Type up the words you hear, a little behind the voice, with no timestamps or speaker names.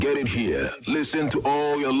it here. Listen to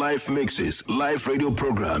all your live mixes, live radio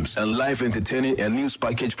programs, and live entertaining and news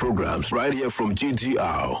package programs right here from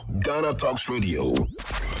GTR, Ghana Talks Radio.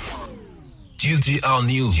 GTR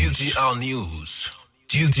News. GTR News.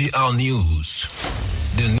 GTR News.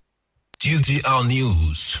 GTR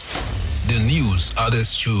News. The news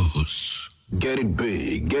others choose. Get it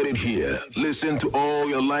big, get it here. Listen to all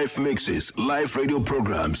your live mixes, live radio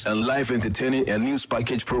programs, and live entertaining and news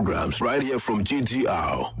package programs right here from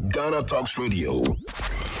GTR, Ghana Talks Radio.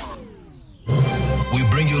 We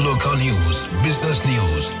bring you local news, business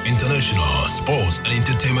news, international, sports, and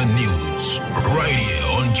entertainment news right here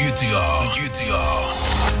on GTR.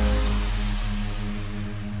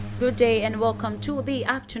 Good day and welcome to the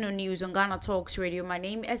afternoon news on Ghana Talks Radio. My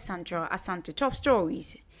name is Sandra Asante. Top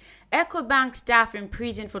stories. EcoBank staff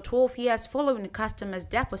imprisoned for 12 years following customers'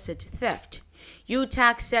 deposit theft.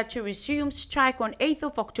 UTAG set to resume strike on 8th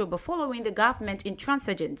of October following the government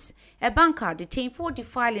intransigence. A banker detained for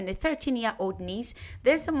defiling a 13-year-old niece.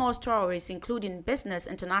 There's some more stories, including business,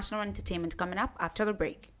 international entertainment, coming up after the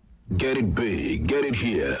break. Get it big, get it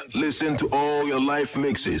here. Listen to all your live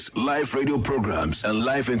mixes, live radio programs, and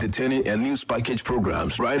live entertaining and news package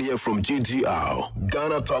programs right here from GTR,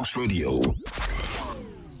 Ghana Talks Radio.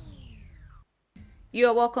 You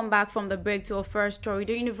are welcome back from the break to our first story.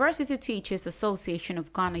 The University Teachers Association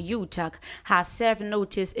of Ghana, UTAG, has served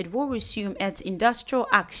notice it will resume its industrial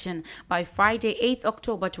action by Friday, 8th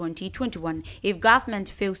October 2021 if government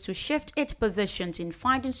fails to shift its positions in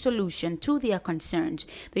finding solution to their concerns.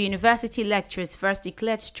 The university lecturers first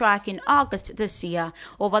declared strike in August this year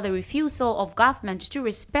over the refusal of government to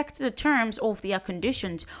respect the terms of their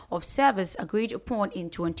conditions of service agreed upon in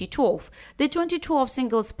 2012. The 2012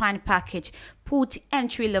 single spine package put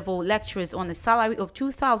entry-level lecturers on a salary of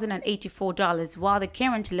 $2,084, while the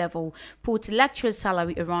current level put lecturers'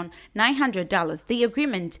 salary around $900. The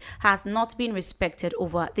agreement has not been respected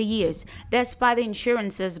over the years, despite the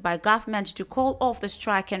assurances by government to call off the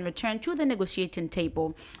strike and return to the negotiating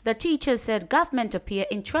table. The teachers said government appear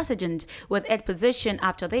intransigent with its position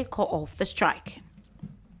after they call off the strike.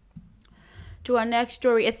 To our next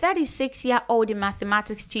story, a 36-year-old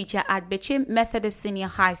mathematics teacher at Bechem Methodist Senior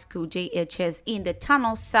High School, JHS, in the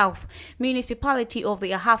Tunnel South municipality of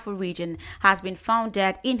the Ahafo region has been found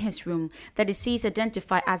dead in his room. The deceased,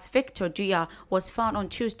 identified as Victor Dua, was found on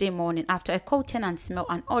Tuesday morning after a co-tenant smelled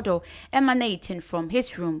an odor emanating from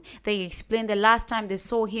his room. They explained the last time they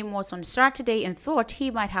saw him was on Saturday and thought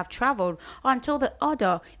he might have traveled until the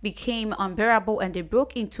odor became unbearable and they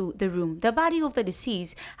broke into the room. The body of the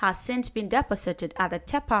deceased has since been deposited at the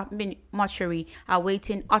Tepa mortuary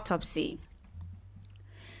awaiting autopsy.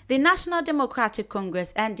 The National Democratic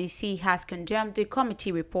Congress (NDC) has condemned the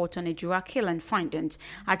committee report on Ejura killing findings.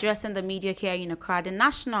 Addressing the media here in Accra, the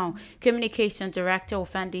National Communications Director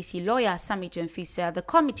of NDC, lawyer Sami Jemfi, said the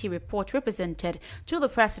committee report represented to the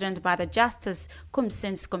President by the Justice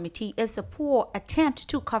Kumsins Committee is a poor attempt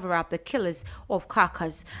to cover up the killers of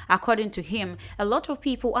Carcass. According to him, a lot of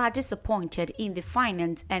people are disappointed in the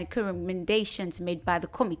findings and recommendations made by the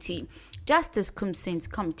committee. Justice Kumsins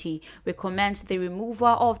Committee recommends the removal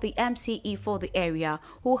of the MCE for the area,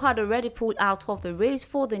 who had already pulled out of the race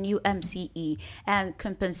for the new MCE, and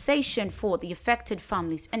compensation for the affected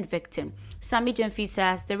families and victims. Sami Jemfi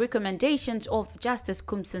says the recommendations of Justice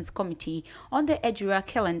Kumsins Committee on the Ejura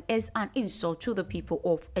killing is an insult to the people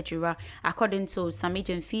of Ejura. According to Sami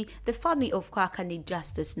Jemfi, the family of Kwaka need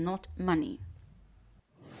justice, not money.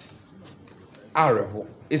 Areho,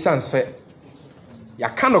 isanse. Ya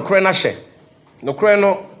kan okre na hye nokre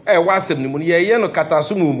no wa asem ni mu ye no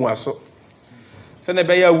kataso mu aso se na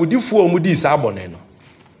be ya wudifu omudi sa abone no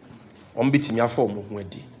ombetimi afa omu hu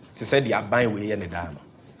adi ti se dia ban we ye ne da no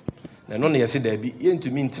na no na yesi da bi ye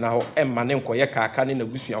ntumi ntina ho emma ne nkoye kaka ne na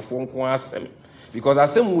busuafo nko asem because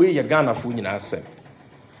asem we ye Ghana fo nyina asem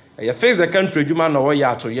ye face the country adwuma na wo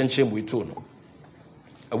ya ato ye nchemu ito no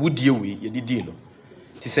awudie we ye didi no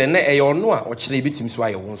ti se na ye ono a o kire bitimi so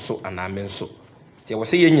aye won so aname nso ti wo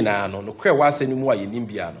se ye nyina no no kre wa aseni mu aye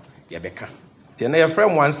nimbia no ye beka ti na ye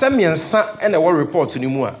frem wansam yensa ene wo report ni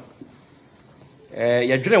mu a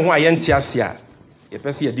ye dwene ho aye nti ase a ye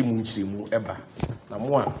pese ye di mu nchiremu eba na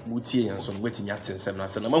mo a mu tie yen so no watimi atensem na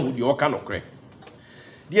se na mahu de o ka no kre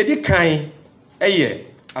de di kan eye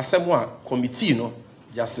asem a committee no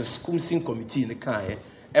Justice Kumsin Committee ne kan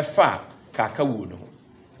efa kaka wo no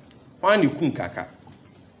wan ni kun kaka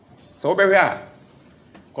so obehwe a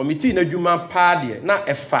committee na dwuma paade na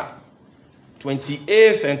efa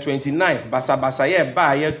 28th and 29th basa ye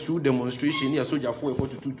ba ye true demonstration here soldier for e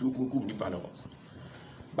tutu kunkum nipa no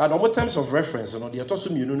but on terms of reference no de to so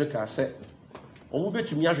mienu ne ka se omu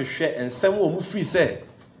betumi ahwehwe ensem wo mu free say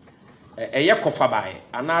eye kofa bae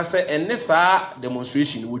anase enne saa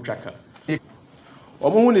demonstration wo twaka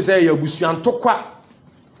omo ni say ya busuantokwa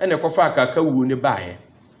ene kofa akaka wuo ne bae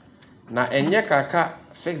na enye kaka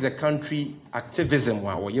fix the country activism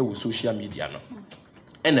wa woye wo social media no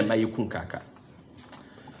ene ma yekun kaka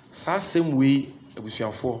saa same way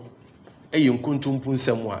abusuanfo eye nkontompu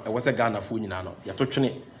nsem a e wose Ghana fo nyina no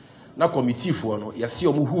yetotwene na committee fo no yese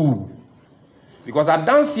omo hu because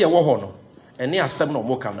adanse e wo ho no ene asem na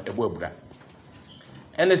omo ka no ebo abura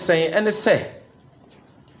ene say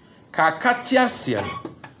kaka tiasia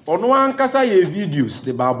ono ankasa ye videos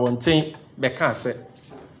de babonten be ka se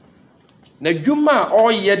na dwuma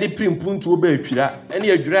oye de primpuntu oba atwira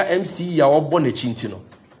ene adwira MC ya obo na chinti no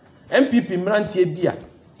MPP mrantie bia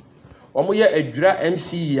omo ye adwira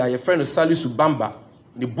MC ya ye friend Salisu Bamba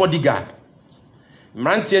ni bodyguard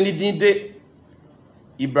mrantie ni din de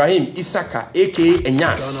Ibrahim Isaka aka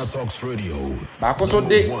Enyas ba ko so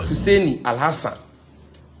de Husseini Alhassan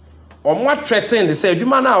omo threaten de say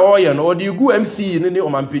adwuma na oye no odi gu MC ni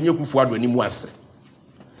omampenye kufu ado animu ase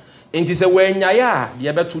enti se wanyaya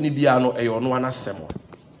de beto ni bia no eyo no anasem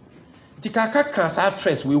ti kaka kan sa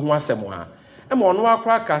stress we hu asem ha e ma ono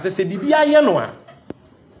akra ka se bibia ye no a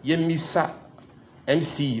ye misa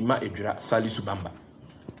MC ma edwira Salisu Bamba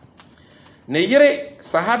ne yere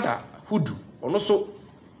Sahada Hudu ono so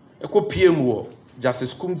eko PM wo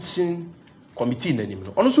Justice Commission Committee nanim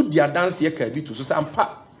no ono so dia dance ye ka bi to so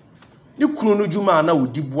sampa ni kunu no djuma na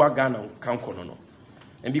odi bua Ghana kanko no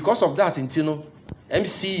and because of that intino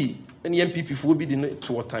MC and MPP fo bi di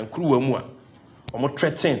to time crew amu a omo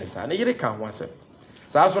threaten sa na yere kan ho asem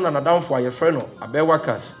sa so na down for your friend no abe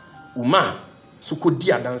workers uma so ko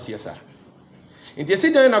di adanse sa nti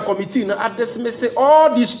esi dan na committee no adesmese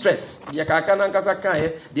all this stress ye kaka na nkasa kan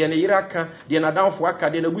ye de na yere aka de na down for aka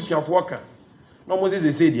de na gusuafo aka no mo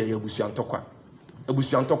ze de ye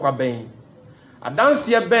abusuantokwa ben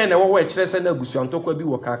adanse ben na wo kire se na abusuantokwa bi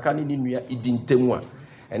wo kaka ni nua idintemu a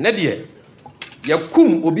ene de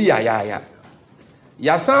yakum obi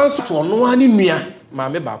ya san so to no ani nua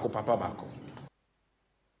maame baako papa baako.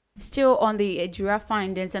 Still on the Ejura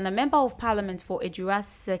findings, and the Member of Parliament for Ejura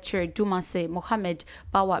Secher Dumase, Mohammed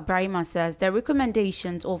Bawa Brahima, says the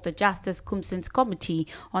recommendations of the Justice Commission Committee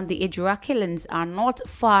on the Ejura killings are not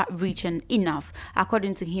far-reaching enough.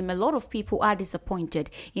 According to him, a lot of people are disappointed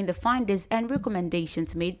in the findings and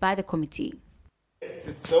recommendations made by the committee.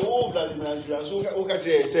 So,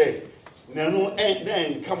 Nano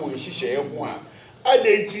and come on, she share one. I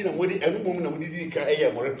didn't know what any woman would did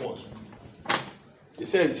a report. The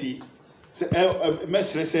senti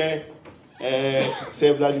Messer say,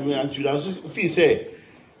 Vladimir and Fee say,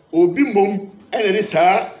 Obi mum and it is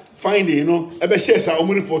her finding, you know, a best our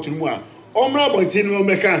report to one. Omra Bontino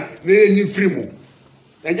Mecan, they free mo.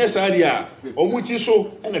 And yes, idea, Omuti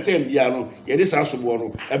so and a 10 piano, yet this house of water,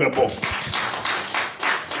 ever pop.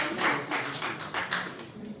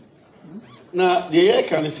 Now, the air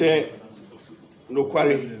can say no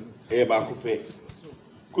quarry a bacope.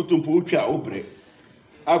 Kutumpucha obre.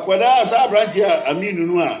 Aquada Sabrantia,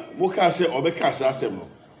 Aminua, Mocase or Becasa Semo.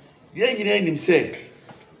 Yang him say,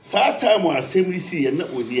 Sa time was same see and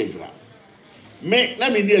not with the Edra. Make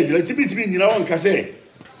not me near to be in your own casse.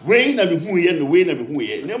 Wayne and who ye and the Wayne and who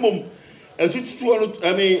ye. No mum, a 2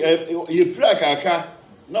 I mean, a praca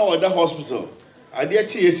now at the hospital. I dare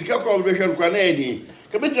see a Sika Corporation Granadi.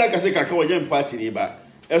 Come like I say, Kaka, young party neighbor.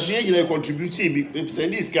 As you contribute,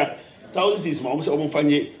 send this car, thousands of moms of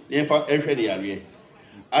Fanny, the area.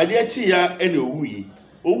 I dare see ya and we.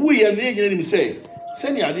 Oh, we and the say,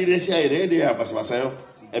 send ya didn't say they have as myself,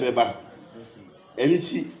 Ebeba. And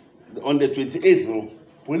it's on the 28th, no,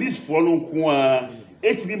 police follow Kwa,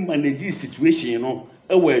 8 men manage situation, you know,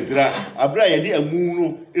 a word, a bright idea, a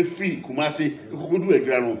moon, a free Kumasi, who could do a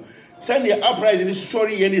grano. Send the uprising,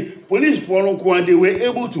 sorry, any police follow Kwa, they were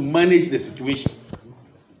able to manage the situation.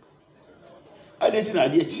 I didn't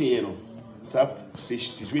idea, you know, sub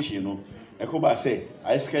situation, you know. I come back say,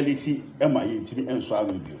 I escalate MIA to be and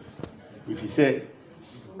swallow you. If he say,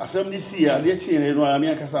 Assembly see, I let you know, I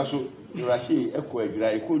mean, Casasso, you are she, a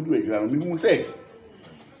could do a ground. Me who say,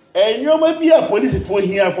 and you might be a police for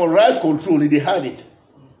here for riot control, they had it.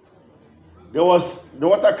 There was the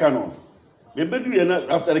water cannon. Maybe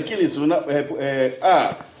after the killings, a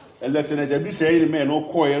lieutenant, I say, the man, no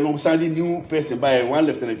coy, no sending new person by one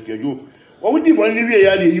lieutenant for you. What would you want to be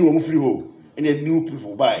you free and a new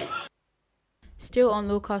people buy? Still on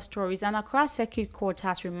local stories, an Accra Circuit Court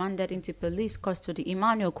has remanded into police custody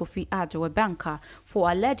Emmanuel Kofi Addo, a banker, for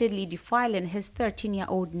allegedly defiling his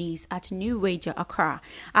 13-year-old niece at New Wager, Accra.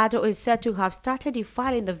 Addo is said to have started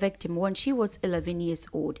defiling the victim when she was 11 years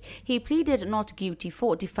old. He pleaded not guilty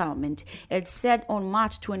for defilement. It said on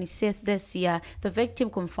March 26th this year, the victim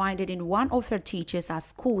confided in one of her teachers at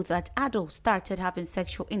school that Addo started having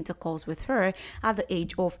sexual intercourse with her at the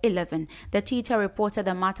age of 11. The teacher reported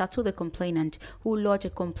the matter to the complainant, who lodged a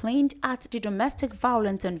complaint at the Domestic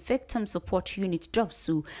Violence and Victim Support Unit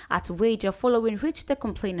 (DOVSU) at Wager, following which the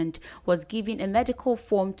complainant was given a medical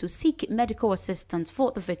form to seek medical assistance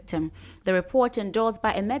for the victim. The report, endorsed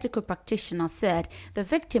by a medical practitioner, said the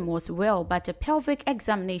victim was well, but a pelvic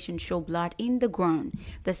examination showed blood in the groin.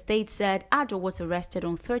 The state said Addo was arrested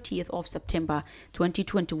on 30th of September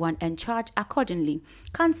 2021 and charged accordingly.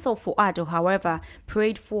 Counsel for Addo, however,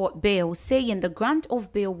 prayed for bail, saying the grant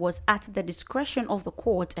of bail was at the discretion of the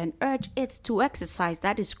court and urged it to exercise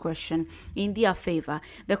that discretion in their favor.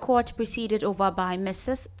 The court, presided over by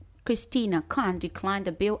Mrs. Christina Khan, declined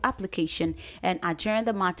the bail application and adjourned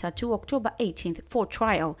the matter to October 18th for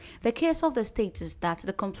trial. The case of the state is that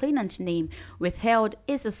the complainant's name withheld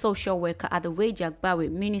is a social worker at the Wager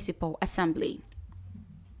Agbawe Municipal Assembly.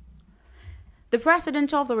 The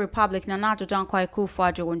President of the Republic, Nana Addo Dankwa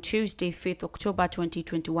Akufo-Addo, on Tuesday, 5th October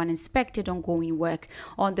 2021, inspected ongoing work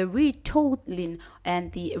on the retooling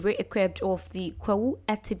and the re-equipped of the Kwawu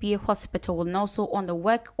Atibie Hospital, and also on the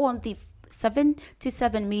work on the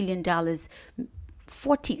 $77 million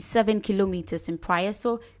 47 kilometers in prior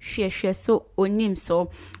so Onimso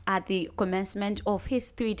at the commencement of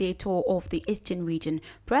his 3-day tour of the Eastern region.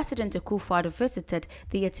 President Akufo-Addo visited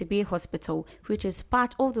the Atibie Hospital, which is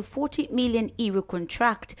part of the 40 million euro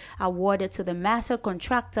contract awarded to the master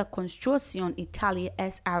contractor Construzione Italia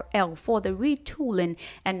SRL for the retooling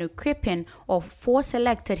and equipping of 4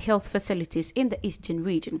 selected health facilities in the Eastern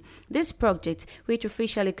region. This project, which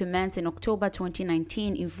officially commenced in October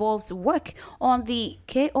 2019, involves work on the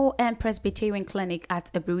KOM Presbyterian Clinic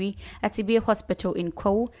at Aburi, Atibie Hospital in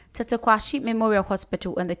Kwawu, Tatakwashi Memorial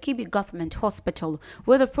Hospital, and the Kibi Government Hospital.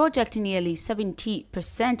 With the project nearly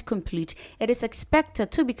 70% complete, it is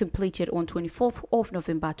expected to be completed on 24th of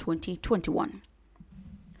November 2021.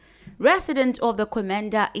 Resident of the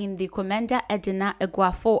Commander in the Commander Edina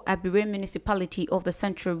Eguafo Abire municipality of the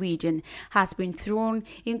Central Region has been thrown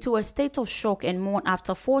into a state of shock and mourn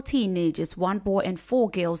after 4 teenagers, 1 boy and 4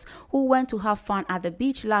 girls, who went to have fun at the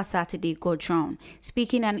beach last Saturday, got drowned.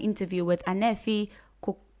 Speaking in an interview with Anefi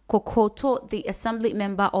Kokoto, the assembly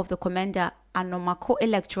member of the Commander Anomako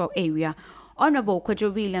electoral area, Honorable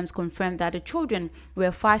Kojo Williams confirmed that the children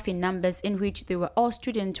were 5 in numbers, in which they were all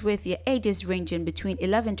students with their ages ranging between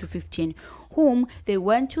 11 to 15, whom they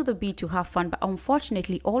went to the beach to have fun, but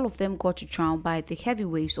unfortunately all of them got drowned by the heavy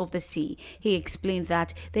waves of the sea. He explained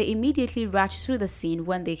that they immediately rushed to the scene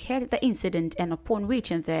when they heard the incident, and upon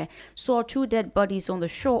reaching there, saw 2 dead bodies on the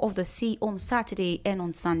shore of the sea on Saturday and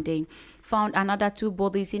on Sunday. Found another 2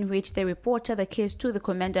 bodies, in which they reported the case to the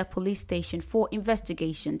Commander Police Station for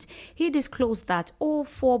investigations. He disclosed that all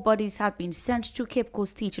 4 bodies had been sent to Cape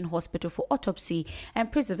Coast Teaching Hospital for autopsy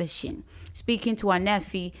and preservation. Speaking to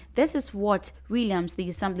Anefi, this is what Williams, the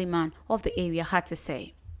assemblyman of the area, had to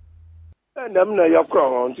say. What's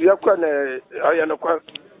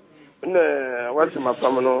my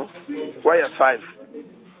family? Why 5?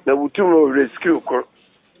 The Wutumo rescue.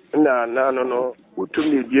 No. To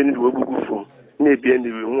me, the end will go for maybe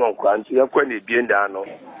any one quantity. You're quite a bien down.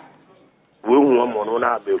 We want one on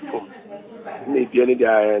our bill for maybe any day.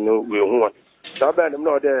 I know we want. So bad, I'm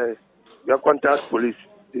not there. Your contact police,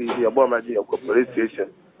 the Obama police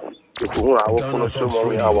station. The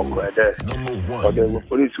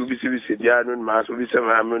police will be civilian, mass will be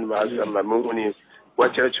 7 mass and my money.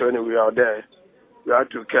 What church when we are there? We have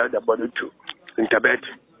to care about the 2 in Tibet.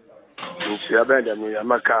 In Siabed and we are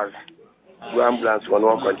my cars. Ambulance one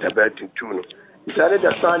walk on Tibet in Tuno. It's only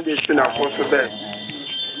the Sunday soon. I go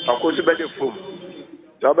to bed the phone.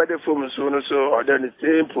 So bed the phone soon, so or then the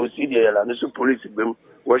same procedure and the police them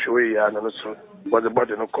wash away and also was about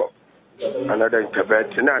no call. Another in Tibet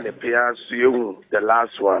and the PR you the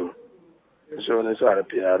last one. So this are the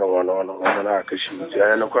PR on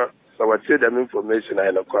so I would say them information I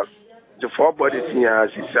know. The 4 bodies here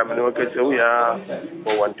is 7 okay, so we are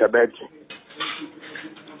for 1 Tibet.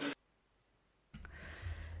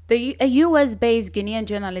 A US-based Guinean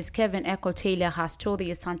journalist Kevin Echo Taylor has told the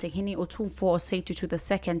Asantehene Otumfuo Osei II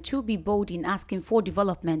to be bold in asking for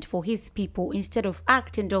development for his people instead of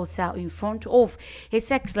acting docile in front of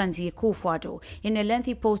His Excellency Akufo-Addo. In a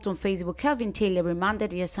lengthy post on Facebook, Kevin Taylor reminded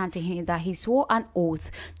the Asantehene that he swore an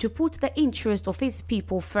oath to put the interest of his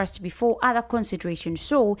people first before other considerations,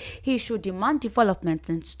 so he should demand development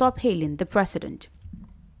and stop hailing the president.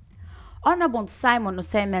 Honorable Simon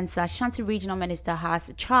Osei-Mensah, Ashanti Regional Minister,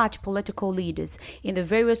 has charged political leaders in the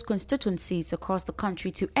various constituencies across the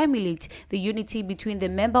country to emulate the unity between the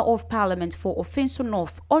Member of Parliament for Ofinso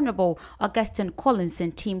North, Honorable Augustine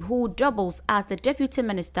Collinson team, who doubles as the Deputy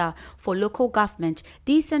Minister for Local Government,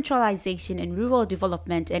 Decentralization and Rural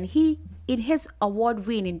Development, and in his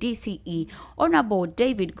award-winning DCE, Honorable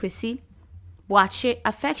David Kwesi Boakye,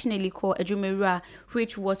 affectionately called Ejumera,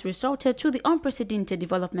 which was resulted to the unprecedented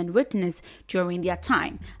development witnessed during their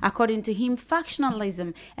time. According to him,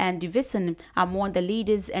 factionalism and division among the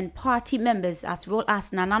leaders and party members, as well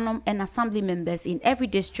as Nananom and assembly members in every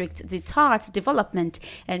district, deterred development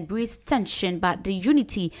and breeds tension, but the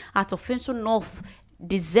unity at Ofinso North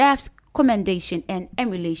deserves commendation and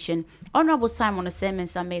emulation. Honorable Simon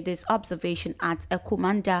Osei-Mensah made this observation at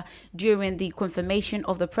Ekumanda during the confirmation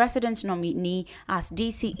of the president's nominee as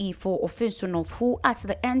DCE for Ofinso North, who at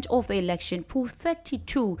the end of the election pulled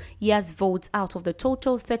 32 yes votes out of the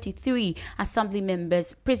total 33 assembly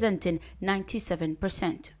members, presenting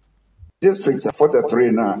 97%. District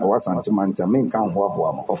 43 na wasantimanta minka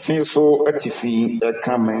hwa Ofinso atifi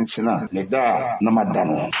kamensina neda na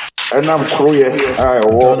madano enam kroye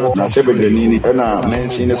ayo na sebedeni ena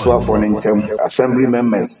mensine so afọ ntem assembly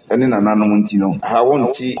members ene nananom ntino ha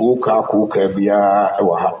wonti kuka bia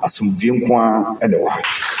ewa ha asumdwe nko ene wa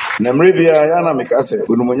na mrebia ya na mekase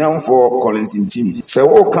onumunyamfo Collins team se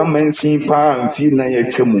wo ka mensin pa mfi na ya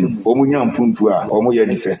twemu omunyampuntu a omo ya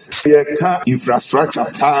defense ye ka infrastructure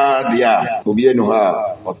pa dia obi enu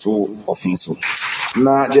ha oto Ofinso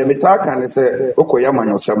na de metaka ne se okoya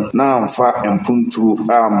manyosam na amfa empuntu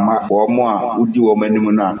amma omo a udi wo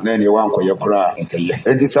manim na ne wankoye kura nkeye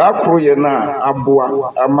edi sa akroye na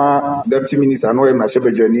aboa ama deputy minister no na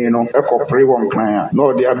shebedwani no ekopre won kran a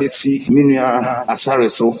no de abesi minua asare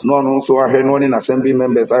so no no so ahwe no ni assembly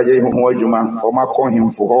members aje ho adwuma o makọ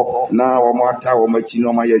himfo ho na o mata o machi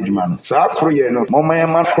no ma yadwuma no sa akroye no mo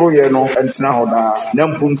ma kroye no entina ho da na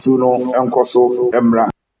mpuntu no enkoso emra.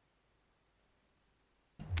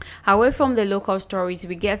 Away from the local stories,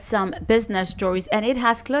 we get some business stories, and it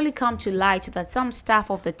has clearly come to light that some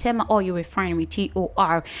staff of the Tema Oil Refinery,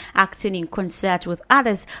 TOR, acting in concert with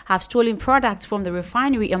others, have stolen products from the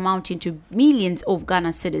refinery amounting to millions of Ghana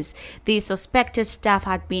cedis. The suspected staff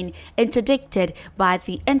had been interdicted by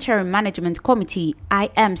the Interim Management Committee,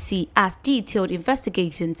 IMC, as detailed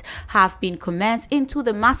investigations have been commenced into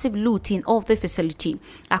the massive looting of the facility.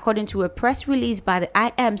 According to a press release by the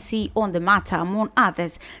IMC on the matter, among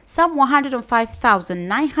others, some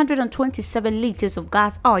 105,927 liters of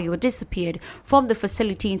gas oil disappeared from the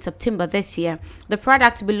facility in September this year. The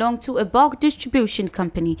product belonged to a bulk distribution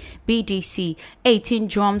company, BDC. 18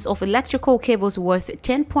 drums of electrical cables worth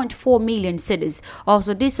 10.4 million cedis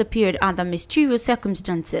also disappeared under mysterious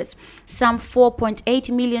circumstances. Some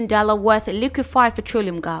 $4.8 million worth liquefied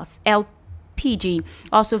petroleum gas, LPG,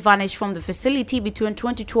 also vanished from the facility between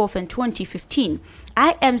 2012 and 2015.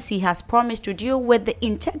 IMC has promised to deal with the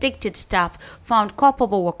interdicted staff found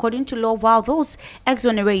culpable according to law, while those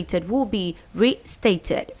exonerated will be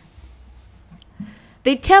reinstated.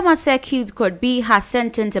 The Tema Circuit Court B has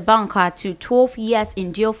sentenced a banker to 12 years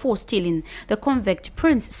in jail for stealing. The convict,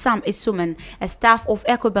 Prince Sam Isuman, a staff of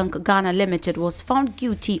Ecobank Ghana Limited, was found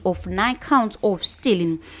guilty of 9 counts of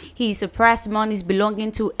stealing. He suppressed monies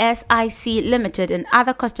belonging to SIC Limited and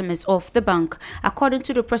other customers of the bank. According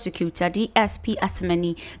to the prosecutor, DSP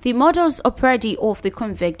Asmani, the modus operandi of the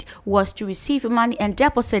convict was to receive money and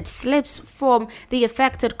deposit slips from the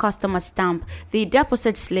affected customer, stamp the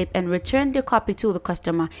deposit slip, and return the copy to the customer.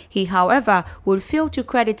 He, however, would fail to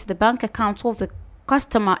credit the bank account of the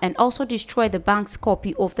customer and also destroy the bank's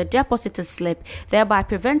copy of the deposited slip, thereby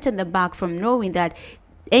preventing the bank from knowing that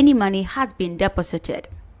any money has been deposited.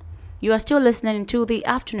 You are still listening to the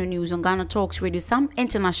afternoon news on Ghana Talks Radio. Some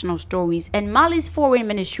international stories. And Mali's foreign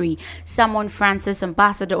ministry summoned France's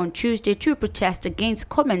ambassador on Tuesday to protest against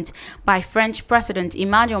comments by French President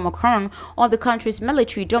Emmanuel Macron on the country's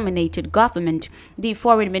military-dominated government. The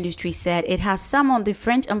foreign ministry said it has summoned the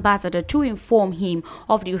French ambassador to inform him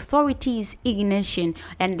of the authorities' ignition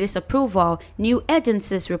and disapproval. New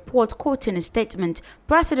agencies report, quoting a statement.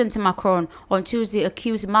 President Macron on Tuesday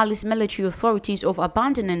accused Mali's military authorities of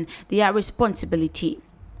abandoning their responsibility.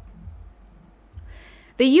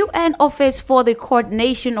 The UN Office for the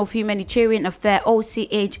Coordination of Humanitarian Affairs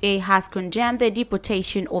 (OCHA) has condemned the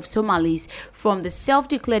deportation of Somalis from the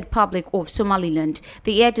self-declared Republic of Somaliland.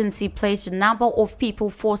 The agency placed the number of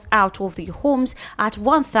people forced out of their homes at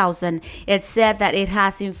 1,000. It said that it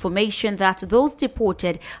has information that those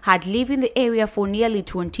deported had lived in the area for nearly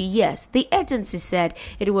 20 years. The agency said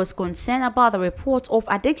it was concerned about the report of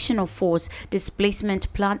addiction of forced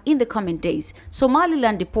displacement plan in the coming days.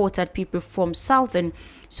 Somaliland deported people from southern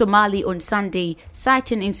Somalia on Sunday,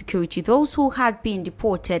 citing insecurity. Those who had been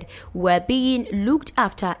deported were being looked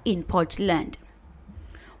after in Portland.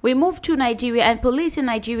 We move to Nigeria, and police in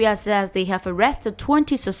Nigeria says they have arrested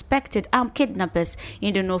 20 suspected armed kidnappers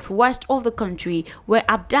in the northwest of the country, where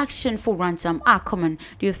abduction for ransom are common.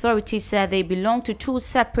 The authorities said they belong to two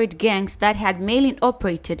separate gangs that had mainly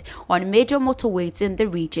operated on major motorways in the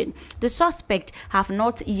region. The suspects have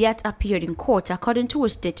not yet appeared in court, according to a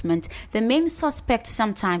statement. The main suspect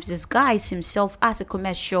sometimes disguised himself as a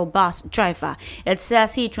commercial bus driver. It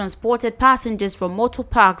says he transported passengers from motor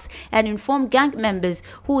parks and informed gang members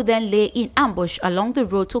who then lay in ambush along the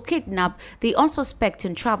road to kidnap the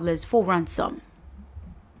unsuspecting travelers for ransom.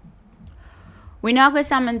 We now go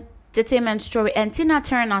some entertainment story. And Tina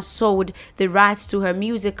Turner sold the rights to her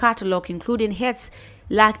music catalog, including hits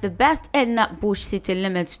like The Best and Not Bush City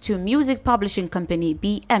Limits, to music publishing company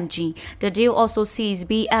BMG. The deal also sees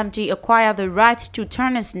BMG acquire the rights to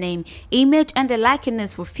Turner's name, image, and the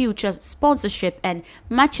likeness for future sponsorship and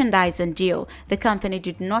merchandising deal. The company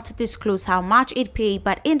did not disclose how much it paid,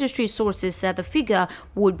 but industry sources said the figure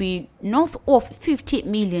would be north of $50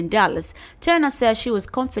 million. Turner said she was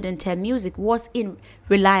confident her music was in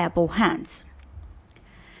reliable hands.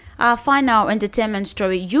 Our final entertainment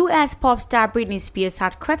story. U.S. pop star Britney Spears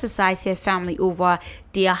had criticized her family over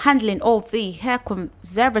their handling of her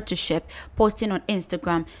conservatorship, posting on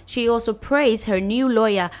Instagram. She also praised her new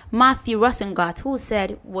lawyer, Matthew Rosengart, who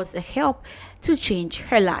said was a help to change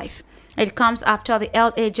her life. It comes after the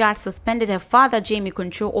LA judge suspended her father, Jamie,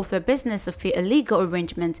 control of her business affair, a legal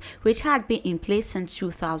arrangement which had been in place since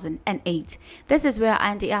 2008. This is where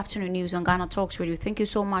I end the afternoon news on Ghana Talks Radio. Thank you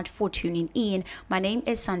so much for tuning in. My name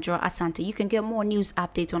is Sandra Asante. You can get more news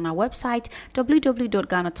updates on our website,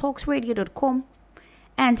 www.ghanatalksradio.com,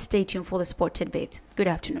 and stay tuned for the sport tidbit. Good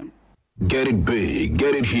afternoon. Get it big,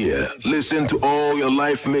 get it here. Listen to all your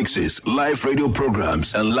live mixes, live radio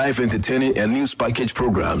programs, and live entertaining and news package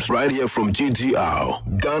programs right here from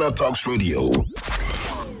GTR, Ghana Talks Radio.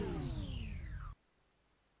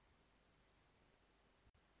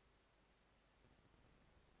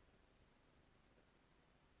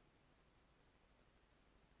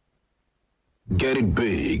 Get it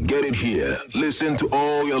big, get it here. Listen to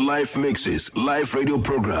all your live mixes, live radio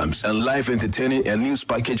programs, and live entertaining and news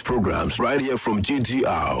package programs right here from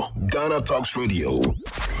GTR, Ghana Talks Radio.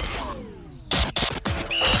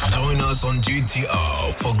 Join us on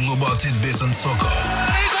GTR for global tidbits on soccer,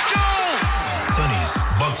 tennis,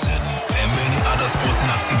 boxing, and many other sporting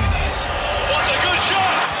activities. What a good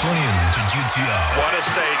shot! Tune in to GTR. What a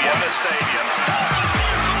stadium, what a stadium.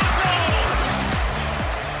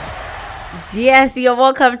 Yes, you're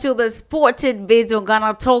welcome to the Sported Bids on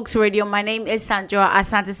Ghana Talks Radio. My name is Sandra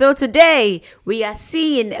Asante. So today we are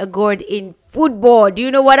seeing a god in football. Do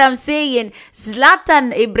you know what I'm saying?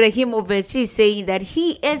 Zlatan Ibrahimovic is saying that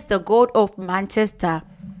he is the god of Manchester.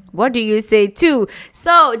 What do you say too?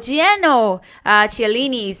 So Gianno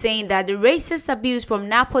Chiellini is saying that the racist abuse from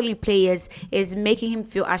Napoli players is making him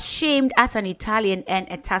feel ashamed as an Italian and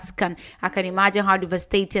a Tuscan. I can imagine how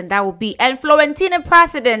devastating that would be. And Florentino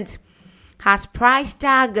president has price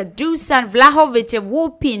tag Dusan Vlahovic a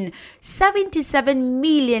whopping 77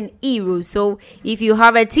 million euros. So if you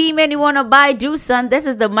have a team and you want to buy Dusan, this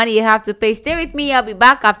is the money you have to pay. Stay with me. I'll be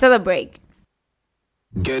back after the break.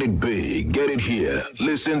 Get it big, get it here.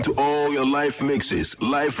 Listen to all your live mixes,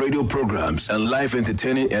 live radio programs, and live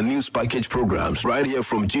entertaining and news package programs right here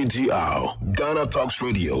from GTR, Ghana Talks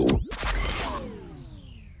Radio.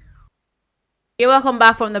 You're welcome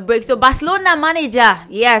back from the break. So Barcelona manager,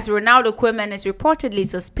 yes, Ronaldo Koeman is reportedly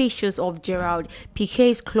suspicious of Gerard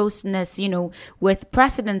Piqué's closeness, with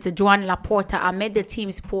President Joan Laporta amid the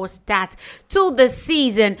team's poor start to the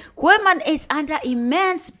season. Koeman is under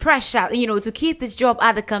immense pressure, to keep his job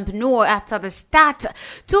at the Camp Nou after the start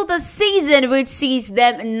to the season, which sees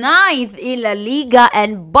them 9th in La Liga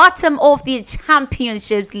and bottom of the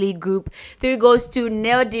Championships League group.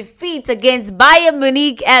 3-0 defeat against Bayern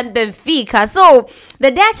Munich and Benfica. So So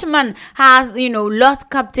the Dutchman has, lost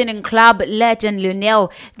captain and club legend Lionel,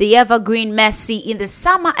 the evergreen Messi in the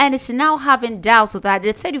summer, and is now having doubts that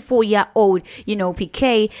the 34-year-old,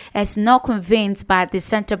 Piqué is not convinced by the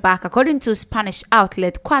centre back, according to Spanish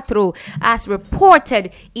outlet Cuatro, as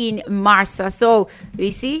reported in Marca. So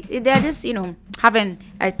we see they're just, having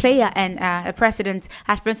a player and a president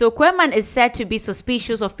as friends. So Koeman is said to be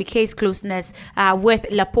suspicious of Piqué's closeness with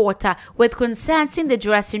Laporta, with concerns in the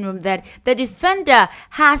dressing room that the defender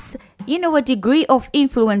has, a degree of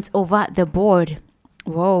influence over the board.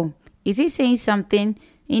 Whoa. Is he saying something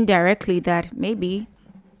indirectly that maybe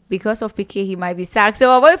because of Piqué he might be sacked?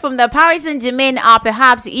 So away from the Paris Saint-Germain are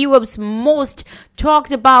perhaps Europe's most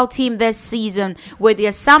talked about team this season, with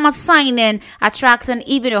their summer signing attracting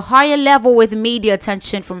even a higher level with media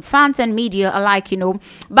attention from fans and media alike,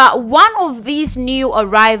 But one of these new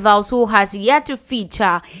arrivals who has yet to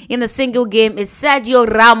feature in the single game is Sergio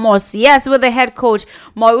Ramos. Yes, with the head coach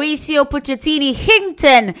Mauricio Pochettino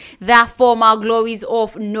hinting that former glories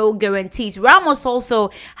of no guarantees. Ramos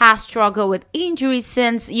also has struggled with injuries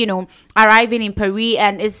since, arriving in Paris,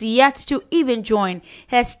 and is yet to even join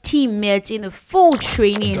his teammates in the full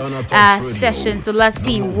training session. So let's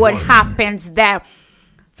see what happens there.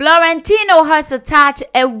 Florentino has attached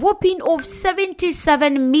a whopping of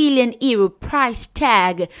 77 million euro price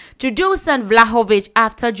tag to Dusan Vlahovic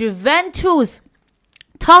after Juventus,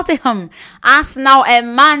 Tottenham, Arsenal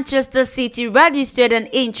and Manchester City registered an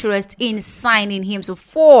interest in signing him. So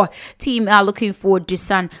 4 teams are looking for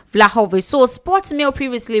Dusan Vlahovic. So Sportsmail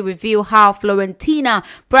previously revealed how Fiorentina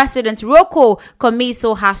president Rocco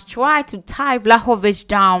Commisso has tried to tie Vlahovic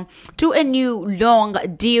down to a new long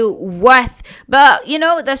deal worth. But,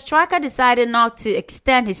 the striker decided not to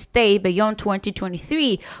extend his stay beyond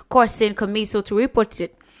 2023, causing Commisso to report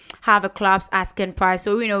it have a club's asking price.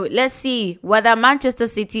 So, let's see whether Manchester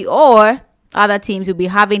City or other teams will be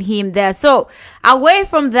having him there. So, away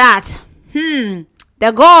from that, the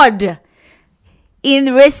God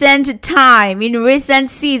in recent seasons,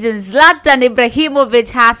 Zlatan Ibrahimovic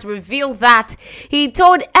has revealed that he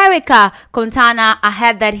told Erica Contana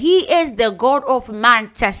ahead that he is the God of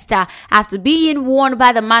Manchester after being warned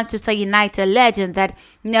by the Manchester United legend that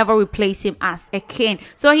never replace him as a king.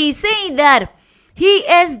 So, he's saying that he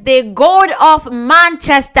is the God of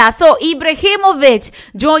Manchester. So Ibrahimovic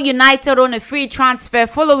joined United on a free transfer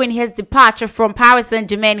following his departure from Paris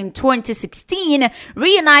Saint-Germain in 2016,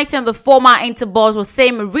 reuniting the former Inter boss Jose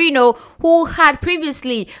Mourinho, who had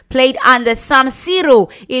previously played under San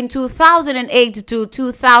Siro in 2008 to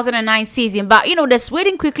 2009 season. But, the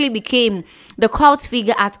Sweden quickly became the cult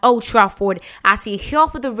figure at Old Trafford as he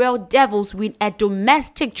helped the Red Devils win a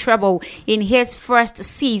domestic treble in his first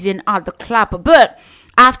season at the club. But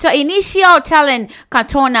after initial telling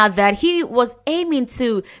Cantona that he was aiming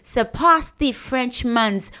to surpass the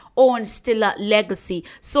Frenchman's own stellar legacy,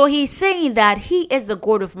 so he's saying that he is the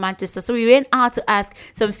God of Manchester. So we went out to ask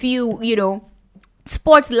some few,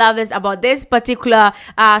 sports lovers about this particular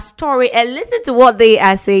story and listen to what they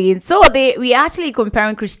are saying. So we actually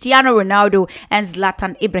comparing Cristiano Ronaldo and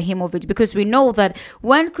Zlatan Ibrahimovic, because we know that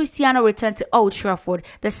when Cristiano returned to Old Trafford,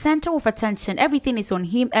 the center of attention, everything is on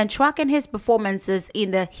him, and tracking his performances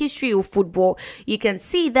in the history of football, you can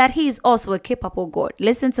see that he is also a capable God.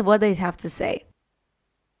 Listen to what they have to say.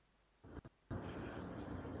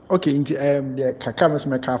 Okay, the Kakamas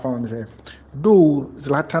Mekafa, though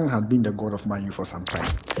Zlatan had been the God of Man U for some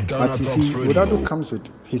time, but you see, Ronaldo comes with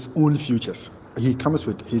his own futures. He comes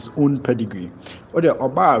with his own pedigree. Or the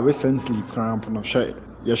Oba recently cramp no share.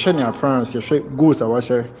 You share your appearance, you share goals, I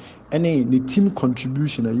share any the team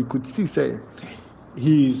contribution, and you could see say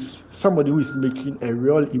he's somebody who is making a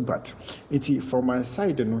real impact. From my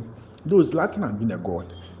side, though Zlatan had been a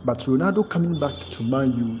God, but Ronaldo coming back to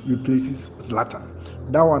Man U replaces Zlatan.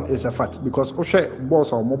 That one is a fact, because Oshe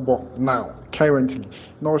boss or mobile now currently,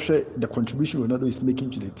 now the contribution Ronaldo is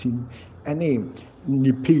making to the team, and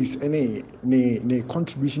the pace, and the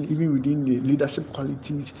contribution even within the leadership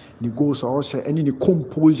qualities, the goals also, and the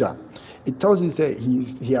composure. It tells you that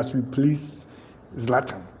he has replaced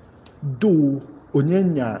Zlatan. Though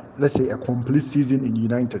Onyenya, let's say, a complete season in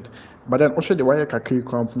United, but then also the wire Kakri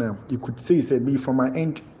Crump now, you could say me from my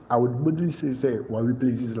end, I would boldly say what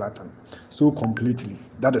replaces Zlatan so completely.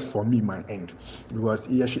 That is for me my end, because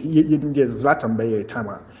he didn't get Zlatan by a time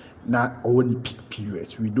now only peak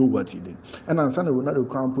periods. We know what he did. And on Sunday Ronaldo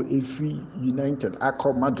Crump every United,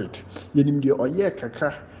 Accra, Madrid,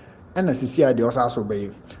 Kakra. And as you see, they also by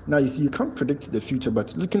now. You see, you can't predict the future,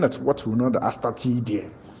 but looking at what Ronaldo has started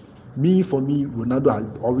there. For me, Ronaldo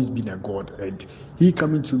has always been a god, and he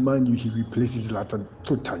coming to Man U, he replaces Zlatan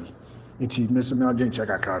totally. It's against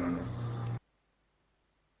Chaka.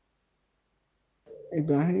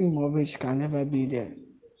 Ibrahimovic can never be the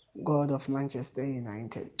god of Manchester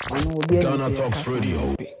United. Ghana Talks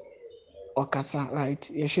Radio. Okasa, right?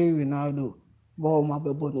 Yeshe Ronaldo, ball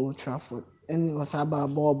mabebo no Trafford. And it was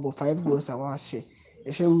about ball 5 goals I watch.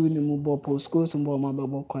 Yeshe win ball post goals and ball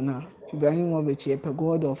mabebo corner. Ibrahimovic, a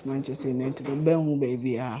god of Manchester United, the Belmu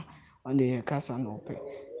baby on the Casanope.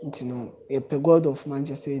 A god of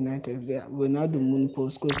Manchester United, Ronaldo Moon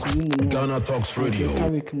post goals to win. Ghana Talks Radio.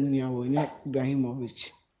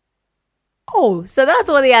 Ibrahimovic. Oh, so that's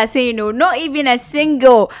what they are saying. No, not even a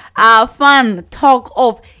single fan talk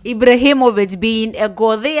of Ibrahimovic being a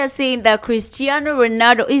god. They are saying that Cristiano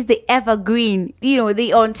Ronaldo is the evergreen,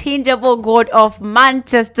 the unchangeable god of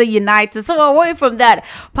Manchester United. So away from that,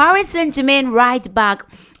 Paris Saint-Germain right back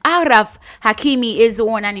Achraf Hakimi is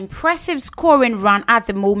on an impressive scoring run at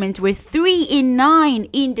the moment with 3 in 9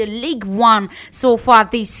 in the League One so far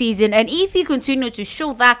this season. And if he continues to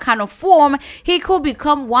show that kind of form, he could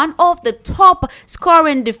become one of the top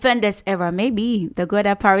scoring defenders ever. Maybe the good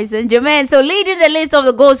at Paris Saint-Germain. So leading the list of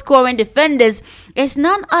the goal scoring defenders is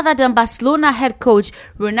none other than Barcelona head coach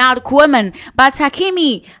Ronald Koeman. But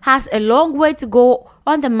Hakimi has a long way to go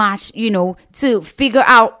on the match, to figure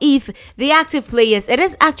out if the active players. It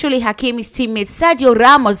is actually Hakimi's teammate Sergio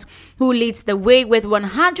Ramos who leads the way with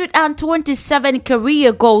 127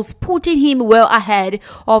 career goals, putting him well ahead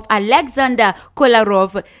of Alexander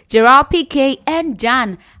Kolarov, Gerard Piqué, and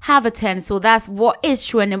Jan Havertz. So that's what is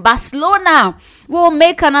true. And Barcelona will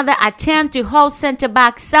make another attempt to hold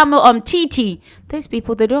centre-back Samuel Umtiti. These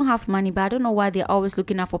people, they don't have money, but I don't know why they're always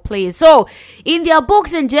looking out for players. So, in their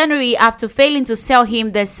books in January, after failing to sell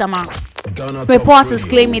him this summer, reporters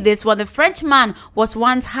claiming this one, the Frenchman was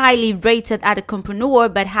once highly rated at the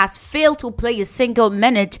Compreneur, but has failed to play a single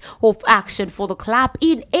minute of action for the club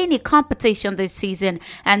in any competition this season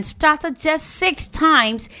and started just 6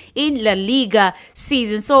 times in La Liga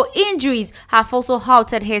season. So, injuries have also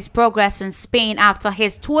halted his progress in Spain after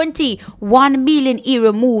his 21 million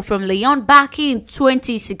euro move from Lyon back in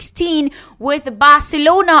 2016. With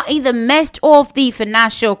Barcelona in the midst of the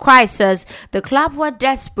financial crisis, the club were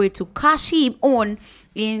desperate to cash him on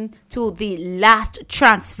into the last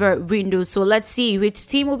transfer window. So let's see which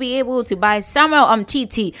team will be able to buy Samuel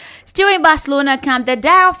Umtiti. Still in Barcelona camp, the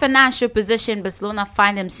dire financial position Barcelona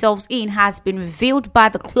find themselves in has been revealed by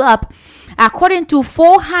the club. According to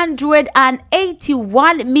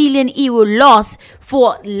 481 million euro loss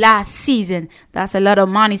for last season. That's a lot of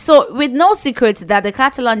money. So with no secret that the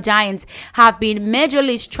Catalan Giants have been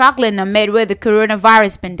majorly struggling amid with the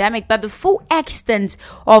coronavirus pandemic, but the full extent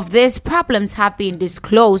of these problems have been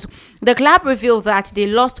disclosed. The club revealed that they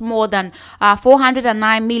lost more than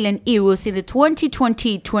 409 million euros in the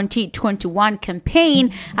 2020-2021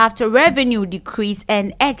 campaign after revenue decreased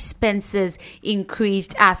and expenses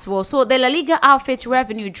increased as well. So the La Liga outfit's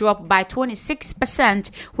revenue dropped by 26%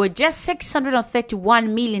 with just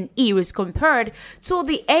 631 million euros compared to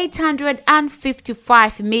the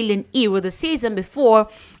 855 million euro the season before,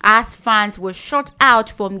 as fans were shut out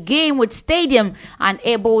from Gamewood Stadium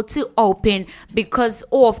unable to open because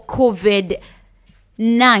of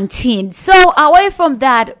COVID-19. So away from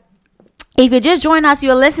that, if you just join us,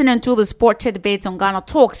 you're listening to the Sport Debate on Ghana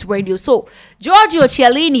Talks Radio. So, Giorgio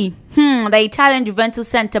Chiellini, the Italian Juventus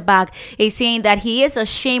centre-back, is saying that he is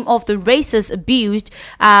ashamed of the racist abused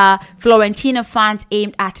Fiorentina fans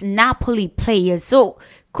aimed at Napoli players. So,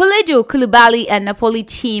 Kalidou Koulibaly and Napoli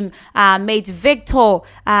team mate Victor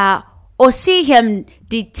Osimhen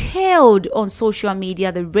detailed on social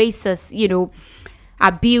media the racist,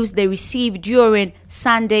 abuse they received during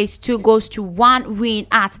Sunday's 2-1 win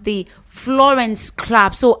at the Florence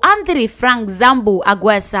club. So Andre Frank Zambo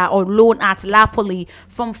Aguesa, on loan at Napoli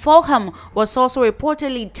from Fulham, was also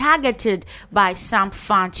reportedly targeted by some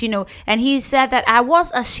fans, and he said that I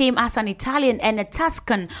was ashamed as an Italian and a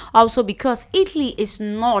Tuscan also because Italy is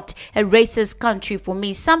not a racist country for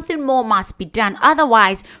me. Something more must be done.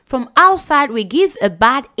 Otherwise, from outside, we give a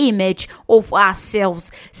bad image of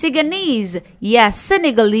ourselves. Senegalese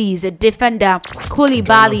defender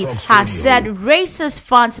Koulibaly has said racist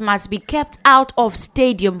fans must be kept out of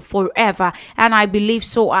stadium forever, and I believe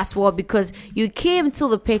so as well, because you came to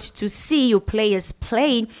the pitch to see your players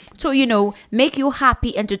play, to make you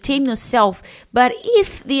happy, entertain yourself. But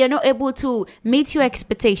if they are not able to meet your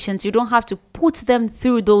expectations, you don't have to put them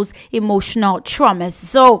through those emotional traumas.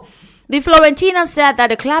 So the Fiorentina said that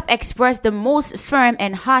the club expressed the most firm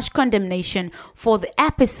and harsh condemnation for the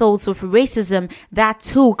episodes of racism that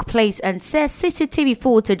took place and says CCTV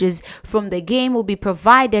footages from the game will be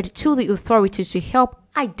provided to the authorities to help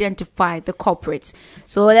identify the culprits.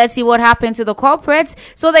 So let's see what happened to the culprits.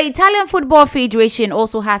 So the Italian Football Federation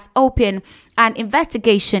also has opened an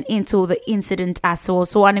investigation into the incident as well.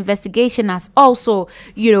 So an investigation has also,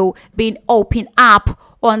 been opened up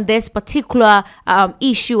on this particular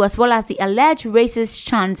issue, as well as the alleged racist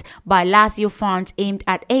chants by Lazio fans aimed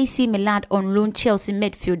at AC Milan on loan Chelsea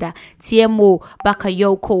midfielder Tiemo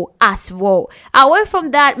Bakayoko as well. Away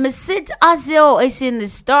from that, Mesut Ozil is in the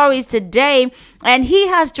stories today, and he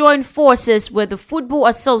has joined forces with the Football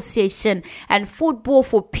Association and Football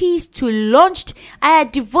for Peace to launch a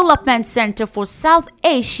development center for South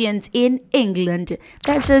Asians in England.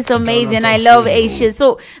 This is amazing. I love Asians.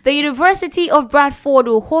 So the University of Bradford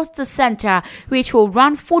will host a center which will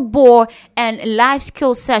run football and life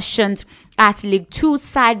skill sessions at League 2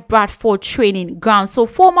 side Bradford training ground. So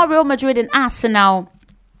former Real Madrid and Arsenal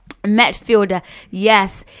midfielder,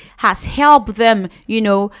 yes, has helped them.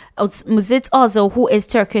 Mesut Ozil, who is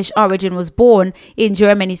Turkish origin, was born in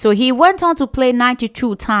Germany. So he went on to play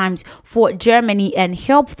 92 times for Germany and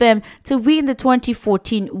helped them to win the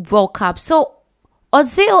 2014 World Cup. So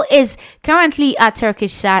Ozil is currently at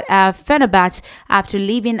Turkish side Fenerbahce after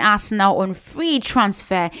leaving Arsenal on free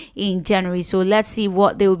transfer in January. So let's see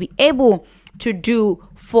what they will be able to do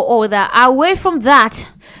for all that. Away from that,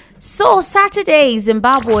 so Saturday,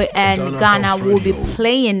 Zimbabwe and Ghana will be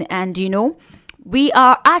playing, and we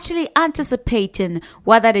are actually anticipating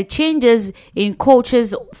whether the changes in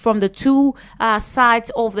coaches from the two sides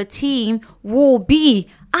of the team will be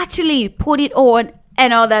actually put it on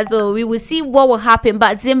and all that. So we will see what will happen.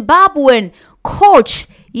 But Zimbabwean coach,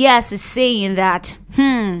 yes, is saying that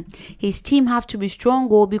his team have to be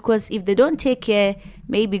stronger, because if they don't take care,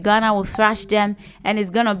 maybe Ghana will thrash them and it's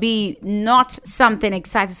gonna be not something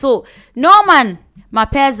exciting. So Norman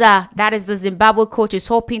Mapeza, that is the Zimbabwe coach, is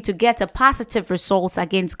hoping to get a positive results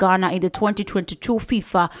against Ghana in the 2022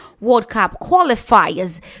 FIFA World Cup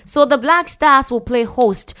qualifiers. So the Black Stars will play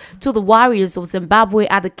host to the Warriors of Zimbabwe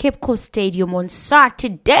at the Cape Coast Stadium on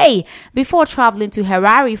Saturday before traveling to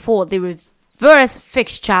Harare for the reverse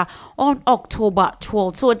fixture on October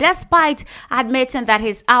 12th. So despite admitting that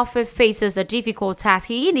his outfit faces a difficult task,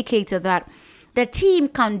 he indicated that the team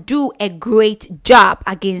can do a great job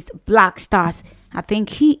against Black Stars. I think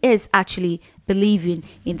he is actually believing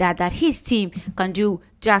in that his team can do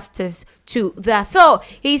justice to that. So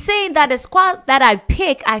he's saying that the squad that I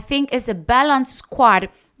pick, I think, is a balanced squad.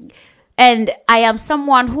 And I am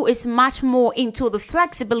someone who is much more into the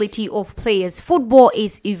flexibility of players. Football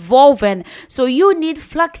is evolving, so you need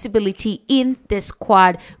flexibility in the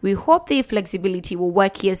squad. We hope the flexibility will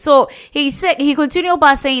work here. So he continued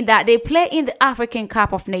by saying that they play in the African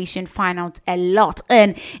Cup of Nations finals a lot,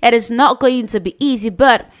 and it is not going to be easy,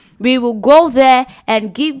 but we will go there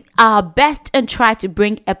and give our best and try to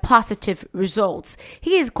bring a positive results.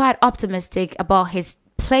 He is quite optimistic about his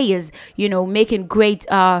players, making great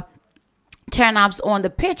turn-ups on the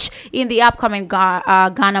pitch in the upcoming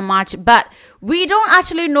Ghana match. But we don't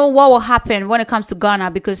actually know what will happen when it comes to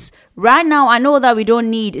Ghana, because right now I know that we don't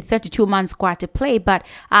need 32-man squad to play, but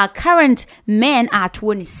our current men are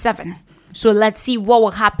 27. So let's see what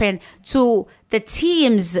will happen to the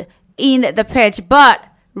teams in the pitch. But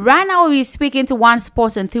right now we're speaking to one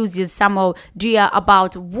sports enthusiast, Samuel Dua,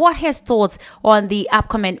 about what his thoughts on the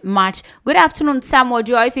upcoming match. Good afternoon, Samuel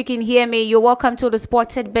Dua. If you can hear me, you're welcome to the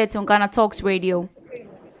Sports Tidbits on Ghana Talks Radio.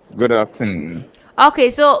 Good afternoon. Okay,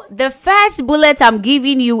 so the first bullet I'm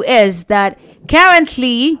giving you is that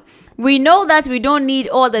currently we know that we don't need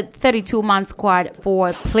all the 32-man squad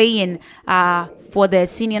for playing for the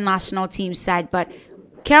senior national team side, but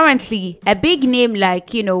currently, a big name like,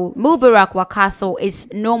 Mubarak Wakaso is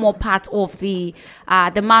no more part of the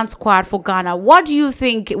man squad for Ghana. What do you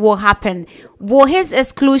think will happen? Will his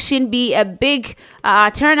exclusion be a big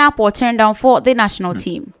turn up or turn down for the national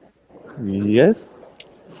team? Yes,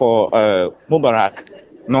 for Mubarak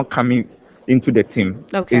not coming into the team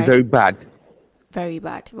is very bad. Very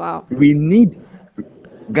bad. Wow. We need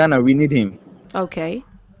Ghana. We need him. Okay.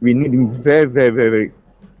 We need him very, very, very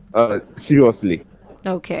seriously.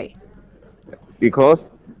 Okay. Because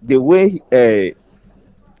the way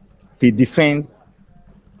he defends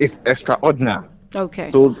is extraordinary. Okay.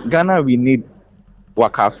 So Ghana, we need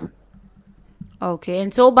Wakasu. Okay,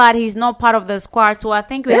 and so bad he's not part of the squad. So I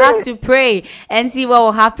think we have to pray and see what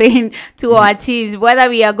will happen to our teams, whether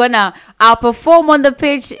we are gonna outperform on the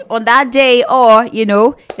pitch on that day, or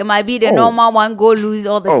it might be the normal one goal lose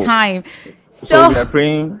all the time. So we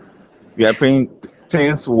are praying.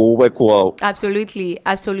 Things will work well. Absolutely.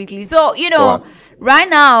 So, right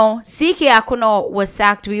now, CK Akuno was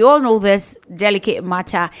sacked. We all know this delicate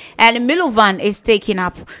matter. And Milovan is taking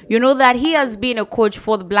up. You know that he has been a coach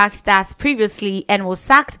for the Black Stars previously and was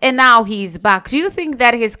sacked, and now he's back. Do you think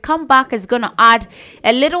that his comeback is going to add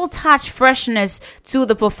a little touch freshness to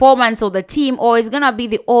the performance of the team, or is going to be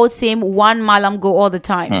the old same one Malam go all the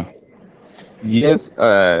time? Yes,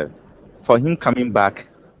 for him coming back,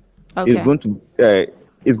 is going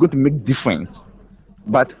to make difference.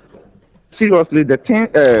 But seriously, the thing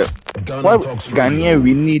what Ghanaian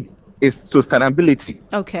we need is sustainability.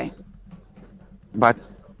 Okay. But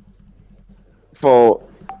for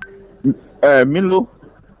Milo,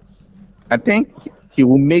 I think he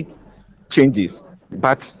will make changes.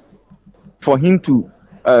 But for him to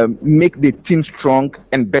make the team strong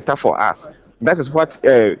and better for us, that is what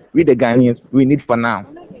we the Ghanaians we need for now.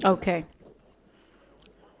 Okay.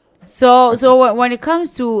 So when it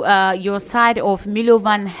comes to your side of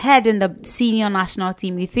Milovan heading the senior national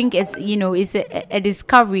team, you think it's a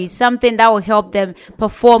discovery, something that will help them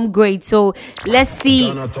perform great. So let's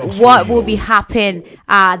see what will be happening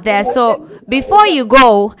there. So before you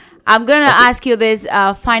go, I'm going to ask you this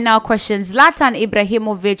final question. Zlatan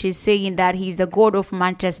Ibrahimovic is saying that he's the god of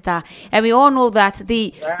Manchester. And we all know that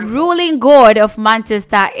the ruling god of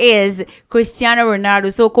Manchester is Cristiano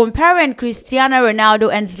Ronaldo. So comparing Cristiano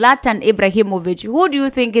Ronaldo and Zlatan Ibrahimovic, who do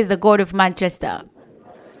you think is the god of Manchester?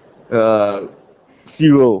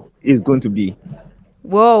 Zero is going to be.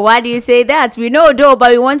 Whoa, why do you say that? We know though,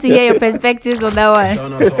 but we want to hear your perspectives on that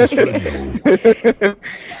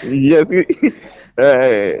one. Yes.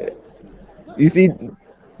 You see,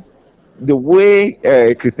 the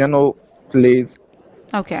way Cristiano plays,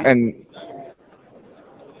 okay, and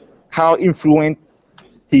how influent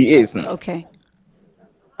he is. Okay,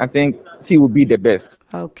 I think he will be the best.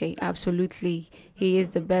 Okay, absolutely. He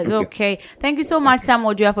is the best. Okay. Thank you so much, Sam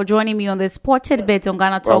Odua, for joining me on the Spotted Bit on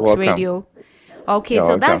Ghana Talks Radio. Okay,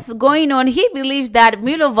 so that's going on. He believes that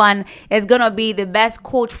Milovan is going to be the best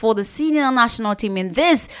coach for the senior national team in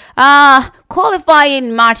this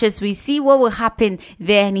qualifying matches. We see what will happen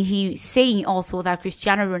there. And he's saying also that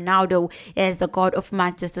Cristiano Ronaldo is the god of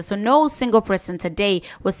Manchester. So no single person today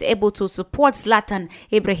was able to support Zlatan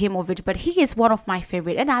Ibrahimovic, but he is one of my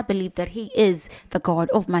favorite, and I believe that he is the god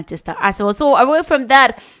of Manchester as well. So away from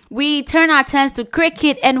that, we turn our attention to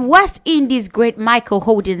cricket, and West Indies great Michael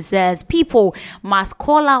Holden says people must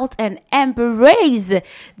call out and embrace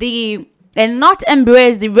not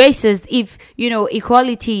embrace the racist if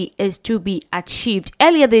equality is to be achieved.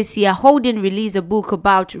 Earlier this year, Holden released a book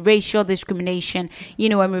about racial discrimination,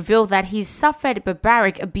 and revealed that he suffered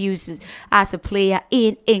barbaric abuses as a player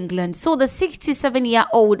in England. So the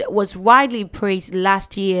 67-year-old was widely praised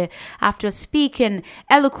last year after speaking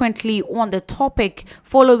eloquently on the topic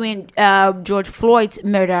following George Floyd's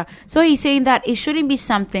murder. So he's saying that it shouldn't be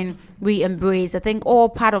something we embrace. I think all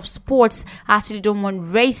part of sports actually don't want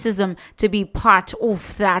racism to be part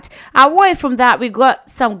of that. Away from that, we got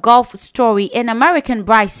some golf story. In American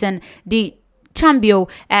Bryson, the Chambio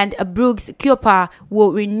and Brooks Koepka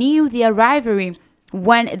will renew their rivalry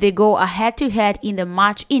when they go head-to-head in the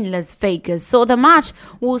match in Las Vegas. So the match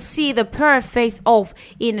will see the pair face off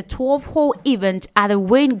in a 12-hole event at the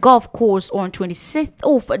Wayne Golf Course on 26th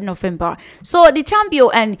of November. So the Chambio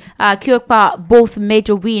and Koepka, both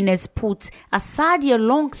major winners, put aside their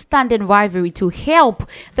long-standing rivalry to help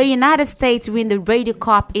the United States win the Ryder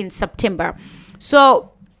Cup in September. So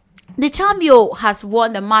the Chambio has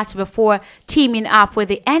won the match before teaming up with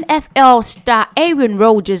the NFL star Aaron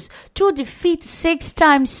Rodgers to defeat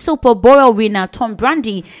six-time Super Bowl winner Tom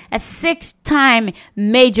Brady, a six-time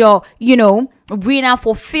major, winner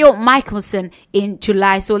for Phil Mickelson in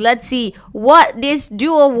July. So let's see what this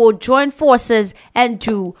duo will join forces and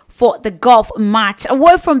do for the golf match.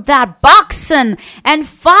 Away from that, boxing, and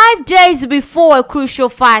 5 days before a crucial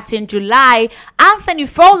fight in July, Anthony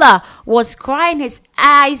Fowler was crying his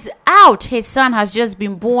eyes out. His son has just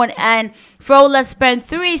been born, and Fowler spent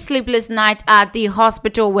 3 sleepless nights at the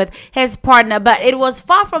hospital with his partner, but it was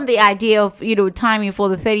far from the idea of timing for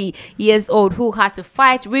the 30-year-old who had to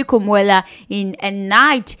fight Rico Muela in a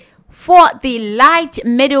night for the light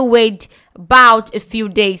middleweight bout a few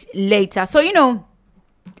days later. So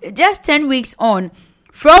just 10 weeks on,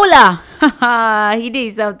 Fowler he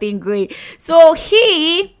did something great. So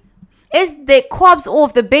he is the corpse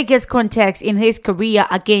of the biggest contest in his career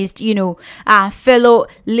against, fellow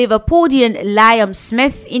Liverpoolian Liam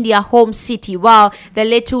Smith in their home city, while the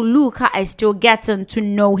little Luca is still getting to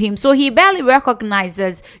know him. So he barely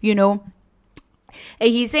recognizes,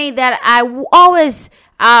 he's saying that I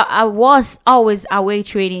I was always away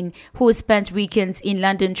training, who spent weekends in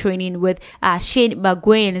London training with Shane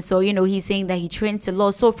McGuinn. So, he's saying that he trains a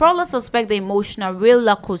lot. So, for all suspect the emotional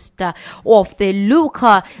roller coaster of the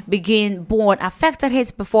Luka begin born affected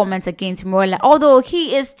his performance against Morella, although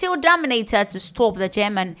he is still dominated to stop the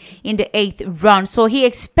German in the 8th round. So, he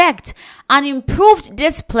expects an improved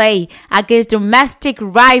display against domestic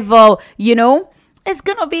rival. It's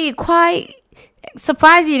gonna be quite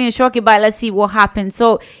surprising and shocking, but let's see what happens.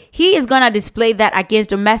 So he is gonna display that against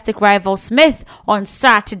domestic rival Smith on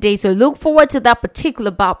Saturday. So look forward to that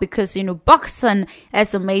particular bout, because boxing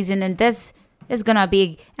is amazing, and this is gonna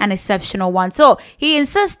be an exceptional one. So he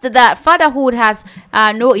insisted that fatherhood has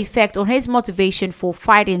no effect on his motivation for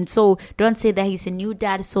fighting. So don't say that he's a new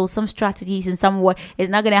dad, so some strategies and some what is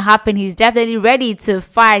not gonna happen. He's definitely ready to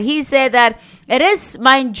fight. He said that it is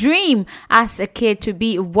my dream as a kid to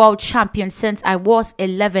be a world champion since I was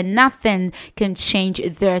 11. Nothing can change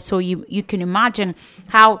there. So you can imagine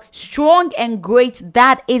how strong and great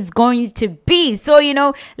that is going to be. So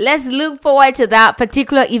let's look forward to that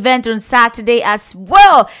particular event on Saturday as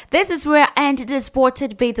well. This is where I ended the sports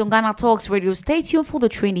debate on Ghana Talks Radio. Stay tuned for the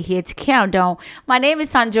training hit countdown. My name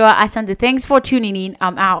is Sandra Asante. Thanks for tuning in.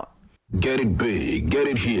 I'm out. Get it big, get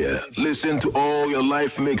it here. Listen to all your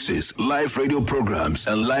live mixes, live radio programs,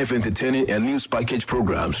 and live entertaining and news package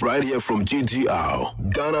programs right here from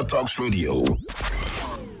GTR, Ghana Talks Radio.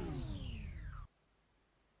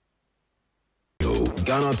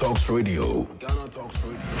 Ghana Talks Radio. Ghana Talks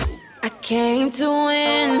Radio. I came to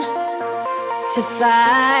win, to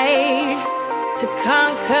fight, to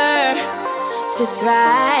conquer, to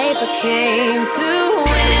thrive. I came to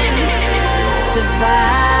win, to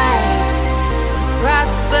survive, to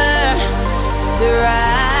prosper, to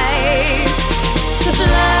rise, to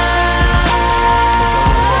fly.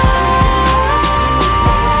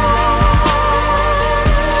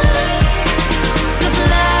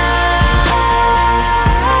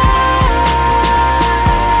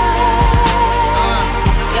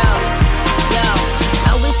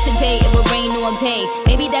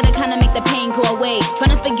 Maybe that'll kinda make the pain go away.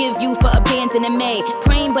 Trying to forgive you for abandoning me.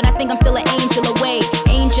 Praying, but I think I'm still an angel away.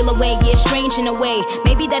 Angel away, yeah, strange in a way.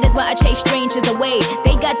 Maybe that is why I chase strangers away.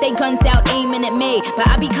 They got their guns out aiming at me, but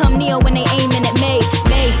I become Neo when they aiming at me.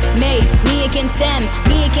 Me against them,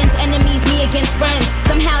 me against enemies, me against friends.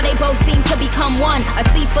 Somehow they both seem to become one. A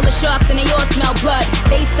sea full of sharks and they all smell blood.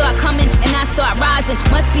 They start coming and I start rising.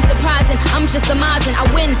 Must be surprising, I'm just amazing. I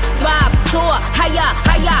win, thrive, soar, higher,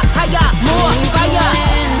 higher, higher, more fire.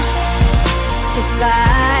 To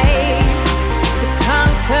fight, to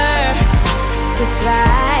conquer, to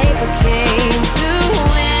thrive. I came to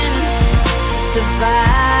win, to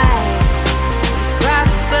survive, to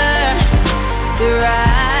prosper, to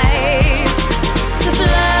rise, to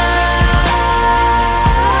fly.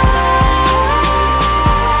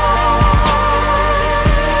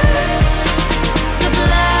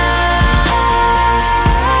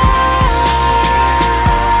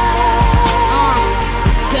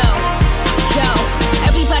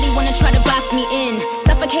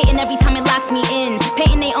 Suffocating every time it locks me in.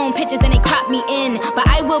 Painting their own pictures and they crop me in. But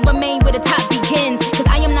I will remain where the top begins. Cause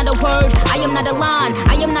I am not a word, I am not a line.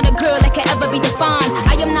 I am not a girl that can ever be defined.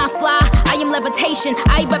 I am not fly, I am levitation.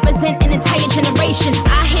 I represent an entire generation.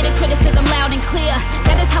 I hear the criticism loud and clear.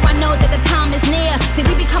 That is how I know that the time is near. See,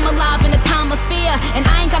 we become alive in a time of fear. And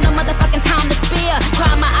I ain't got no motherfucking time to spare.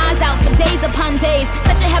 Cry my eyes out for days upon days.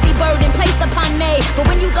 Such a heavy burden placed upon me. But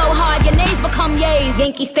when you go hard, your names become yays.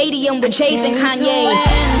 Yankee Stadium with Jays and Kanye's.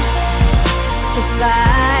 To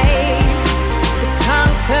fight, to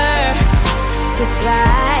conquer, to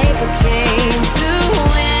thrive. I came to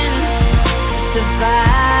win, to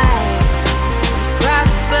survive, to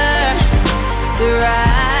prosper, to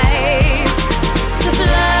rise, to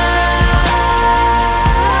fly.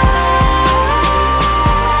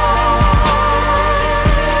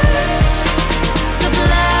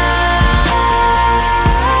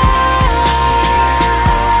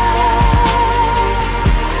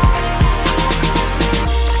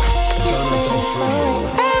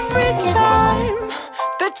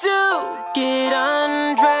 Get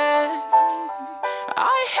undressed, I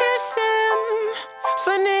hear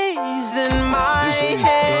symphonies in my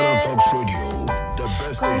head.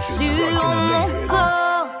 Quand sur mon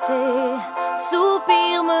côté,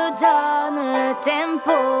 soupir me donne le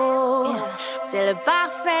tempo. C'est le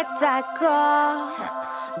parfait accord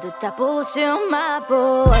de ta peau sur ma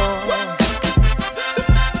peau.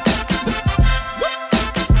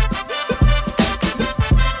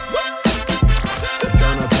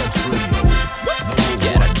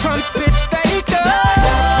 Trumpets they go.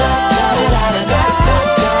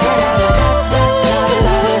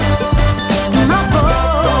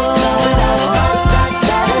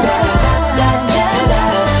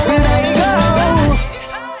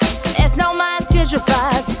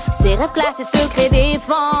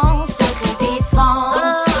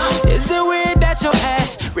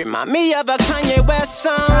 eyes remind me of a Kanye West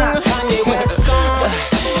song.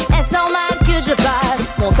 Est-ce normal que je passe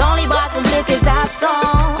mon temps libre à combler tes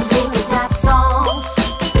absences?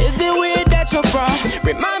 Is it weird that your bra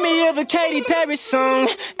remind me of a Katy Perry song?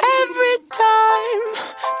 Every time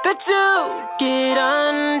that you get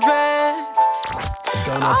undressed,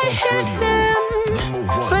 I hear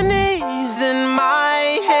symphonies in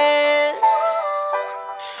my head.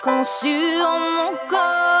 Quand sur mon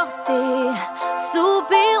corps tes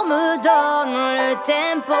soupirs me donnent le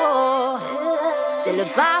tempo, c'est le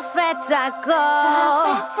parfait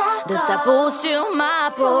accord de ta peau sur ma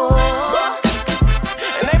peau.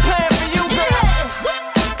 And they playing for you, girl.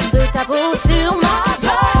 De ta peau sur ma peau.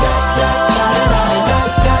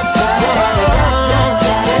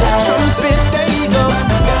 Trumpets, there you go.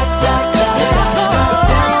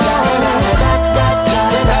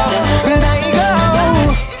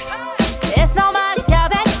 Est-ce normal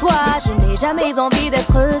qu'avec toi je n'ai jamais envie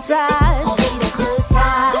d'être sage?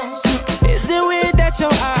 Is it weird that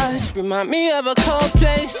your eyes remind me of a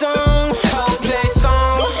Coldplay song? Est-ce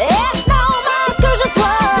normal que je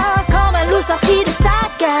sois comme un loup sorti de sa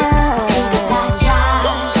cage?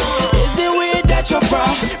 Is it weird that your bra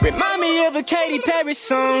remind me of a Katy Perry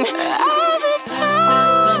song? Every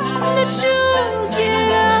time that you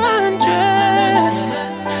get undressed,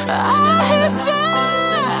 I hear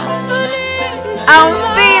symphonies. I'm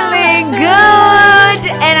feeling good,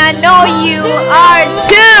 and I know you are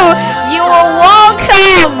too. You are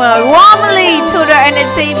welcome warmly to the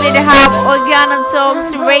Entertainment Hub Organa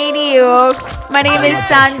Talks Radio. My name is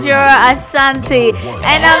Sandra Asante,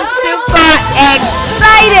 and I'm super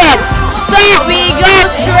excited. So we go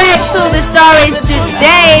straight to the stories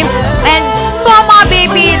today, and for my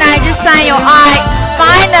baby, and I just sign your eye.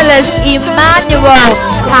 Finalist Emmanuel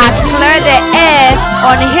has cleared the air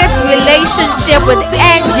on his relationship with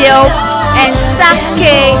Angel and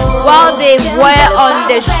Sasuke while they were on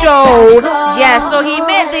the show. Yeah, so he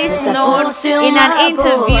made this known in an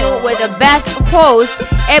interview with the best host,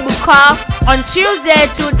 Ebuka, on Tuesday,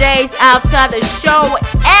 2 days after the show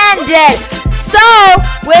ended. So,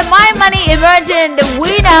 with my money emerging the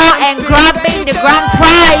winner and grabbing the grand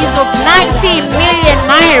prize of 90 million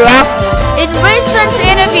naira, in recent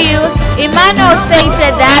interview, Emmanuel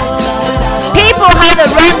stated that people had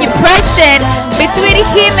the wrong impression between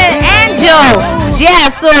him and Angel.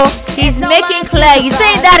 Yeah, so he's making clear. He's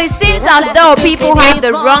saying that it seems as though people have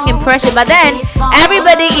the wrong impression, but then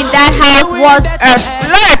everybody in that house was a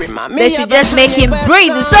flirt. They should just make him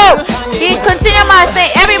breathe. So he continued by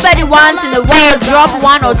saying everybody wants in the world drop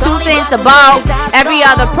one or two things about every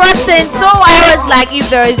other person. So I was like, if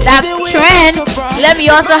there is that trend, let me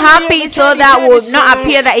also happy so that would not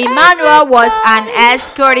appear that Emmanuel was an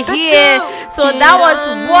escort here. So that was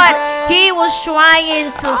what he was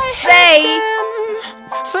trying to say.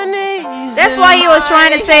 That's what he was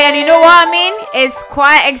trying to say, and you know what I mean? It's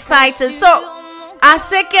quite exciting. So our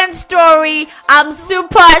second story, I'm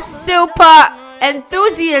super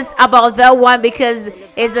enthusiastic about that one because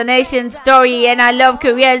it's a nation story and I love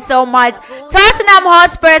Korea so much. Tottenham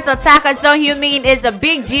Hotspur's attacker Son Heung-min is a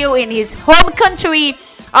big deal in his home country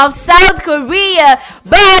of South Korea,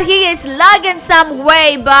 but he is lagging some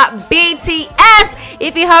way by BTS.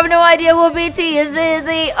 If you have no idea who BTS is,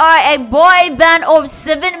 they are a boy band of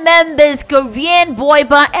 7 members, Korean boy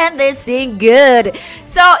band, and they sing good.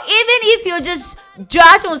 So even if you just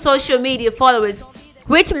judge on social media followers,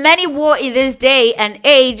 which many were in this day and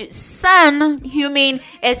age, Son Heung-min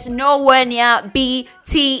is nowhere near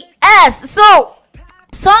BTS. So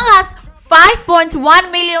Song has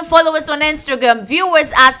 5.1 million followers on Instagram,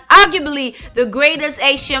 viewers as arguably the greatest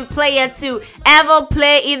Asian player to ever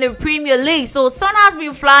play in the Premier League. So Son has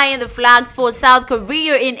been flying the flags for South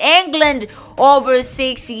Korea in England over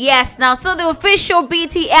 6 years now. So the official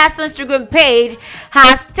BTS Instagram page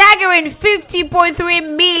has staggering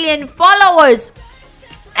 50.3 million followers.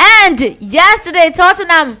 And yesterday,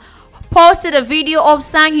 Tottenham posted a video of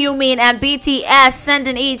Son Heung-min and BTS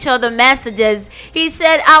sending each other messages. He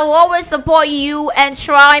said, I will always support you and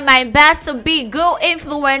try my best to be good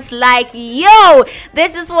influence like you.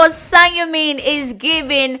 This is what Son Heung-min is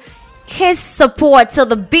giving his support to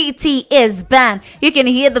the BTS band. You can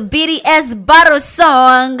hear the BTS battle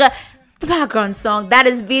song, the background song. That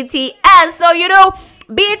is BTS. So, you know,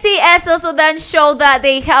 BTS also then showed that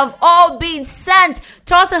they have all been sent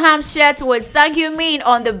Tottenham shirts with Son Heung-min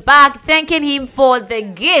on the back, thanking him for the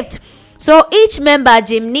gift. So each member,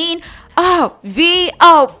 Jimin, I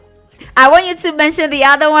want you to mention the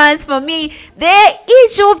other ones for me.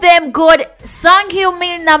 Each of them got Son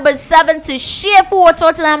Heung-min number 7 to share for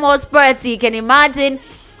Tottenham Hotspur. You can imagine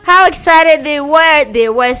how excited they were. They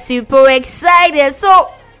were super excited. So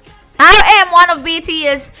I am one of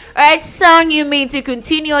BTS, right? Sung Yumin to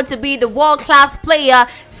continue to be the world-class player,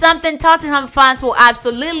 something Tottenham fans will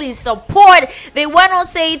absolutely support. They went on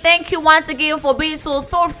say thank you once again for being so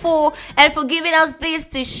thoughtful and for giving us this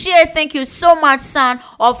to share. Thank you so much, son.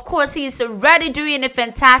 Of course, he's already doing a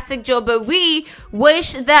fantastic job, but we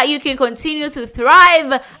wish that you can continue to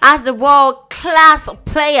thrive as the world-class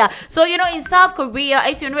player. So, you know, in South Korea,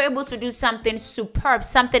 if you're not able to do something superb,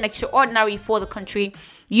 something extraordinary for the country,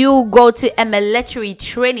 you go to a military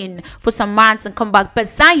training for some months and come back. But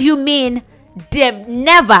Sang Yumin he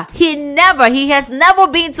has never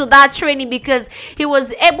been to that training because he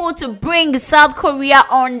was able to bring South Korea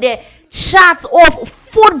on the chart of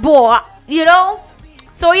football, you know.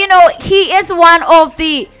 So, you know, he is one of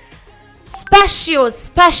the special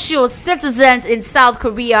citizens in South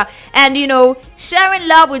Korea, and you know, sharing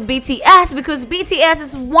love with BTS because BTS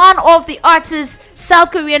is one of the artists,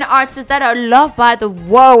 South Korean artists, that are loved by the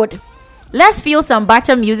world. Let's feel some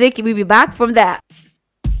butter music. We'll be back from that.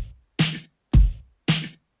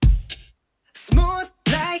 Smooth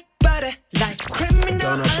like butter, like criminal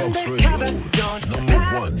undercover. Don't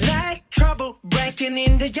pop like trouble breaking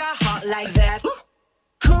into your heart like that.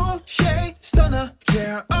 Cool shade stunner,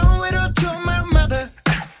 yeah, owe it all to my mother.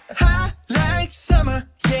 High like summer,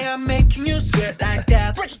 yeah, I'm making you sweat like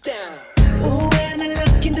that. Break it down. Ooh, when I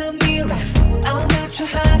look in the mirror, I'm not too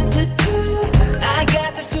hard to do. I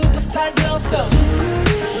got the superstar glow, so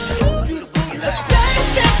side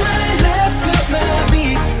step right left to my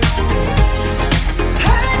beat. I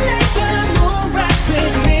like the moon rock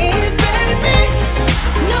with me, baby.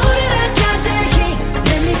 Know that I got that heat.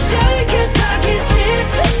 Let me show you 'cause talk is cheap.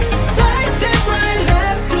 Side step right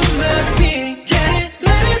left to my beat. Get it,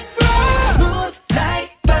 let it roll. Smooth like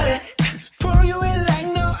butter. Pour you in like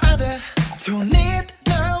no other. Don't need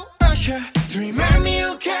no usher to remind me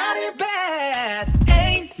you got it bad.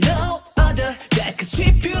 Ain't no other that can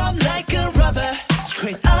sweep you up like a rubber.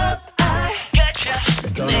 Straight up, I gotcha.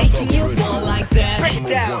 Making you fall like that. Break it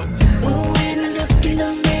down. Ooh, when I look in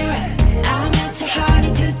the mirror, I'm not too hard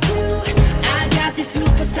to do. I got the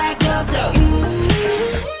superstar glow, so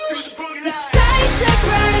side step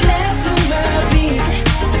right left to my beat.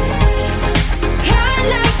 I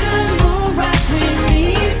like the moon rock with me,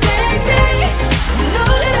 baby.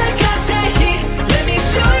 Know that I got that heat. Let me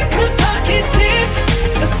show you 'cause talk is cheap.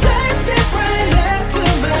 A side step right left to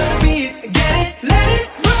my beat. Get it, let it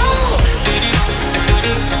roll. Get it,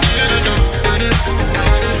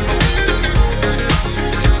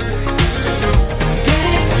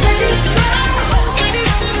 let it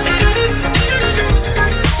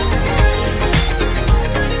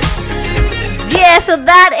Yeah, so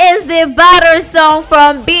that is the Butter song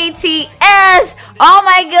from BTS. Oh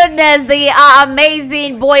my goodness, they are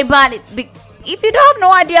amazing boy band. If you don't have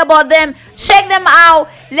no idea about them, check them out.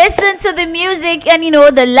 Listen to the music, and you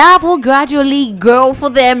know, the love will gradually grow for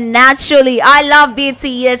them naturally. I love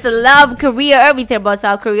BTS, I love Korea. Everything about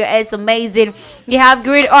South Korea is amazing. You have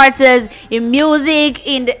great artists in music,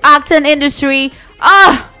 in the acting industry.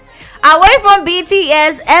 Away from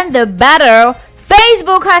BTS and the Butter,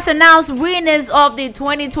 Facebook has announced winners of the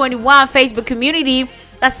 2021 Facebook Community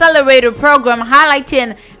Accelerator program,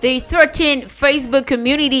 highlighting the 13 Facebook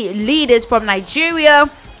community leaders from Nigeria,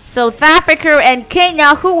 South Africa, and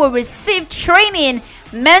Kenya who will receive training,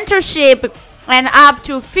 mentorship, and up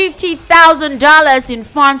to $50,000 in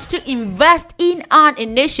funds to invest in an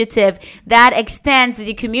initiative that extends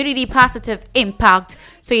the community positive impact.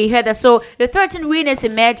 So you heard that. So the 13 winners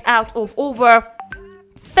emerged out of over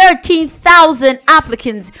 13,000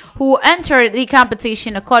 applicants who entered the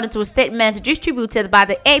competition, according to a statement distributed by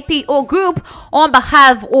the APO group on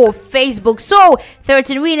behalf of Facebook. So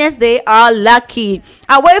 13 winners, they are lucky.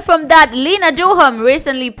 Away from that, Lena Dunham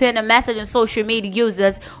recently penned a message on social media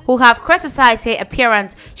users who have criticized her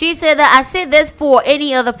appearance. She said that, "I say this for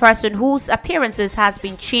any other person whose appearances has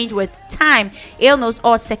been changed with time, illness,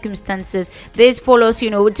 or circumstances." This follows, you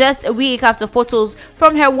know, just a week after photos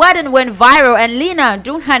from her wedding went viral, and Lena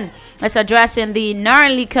Dunham is addressing the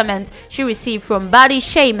gnarly comments she received from body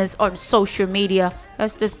shamers on social media.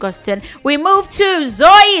 That's disgusting. We move to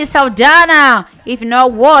Zoe Saldana. If you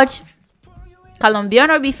not watch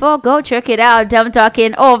Colombiano before, go check it out. I'm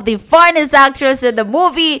talking of the finest actress in the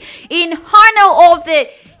movie. In honor of the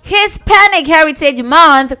Hispanic Heritage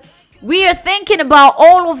Month, we are thinking about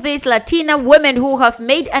all of these Latina women who have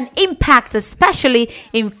made an impact, especially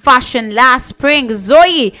in fashion. Last spring,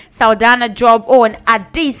 Zoe Saldana dropped on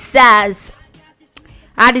Adizaz's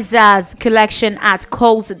collection at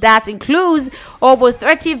Kohl's that includes over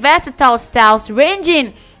 30 versatile styles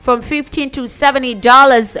ranging from $15 to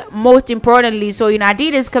 $70. Most importantly, so in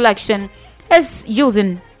Adidas collection is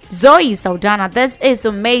using Zoe Saldana. This is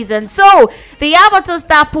amazing. So the Avatar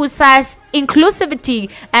Star puts size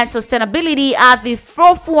inclusivity and sustainability at the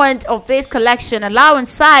forefront of this collection, allowing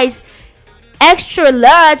size extra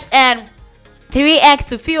large and 3X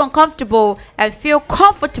to feel uncomfortable and feel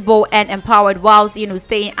comfortable and empowered whilst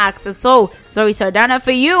staying active. So Zoe Saldana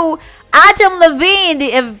for you. Adam Levine,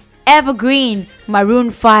 the evergreen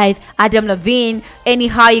Maroon 5. Adam Levine,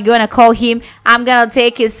 anyhow you're gonna call him, I'm gonna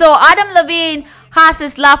take it. So Adam Levine has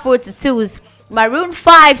his love for tattoos. Maroon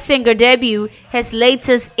 5 singer debut his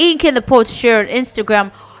latest Ink in the Pot shirt on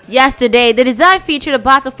Instagram yesterday. The design featured a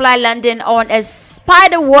butterfly landing on a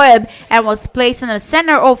spider web and was placed in the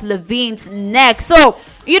center of Levine's neck. So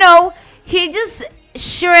he just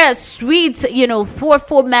shared a sweet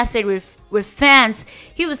thoughtful message with fans.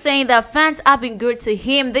 He was saying that fans have been good to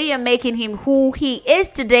him. They are making him who he is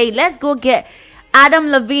today. Let's go get Adam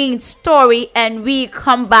Levine's story and we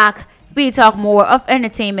come back. We talk more of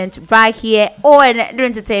entertainment right here on the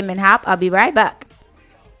Entertainment Hub. I'll be right back.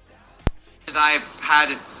 I've had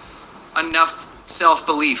enough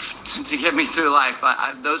self-belief to get me through life.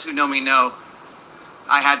 Those who know me know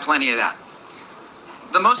I had plenty of that.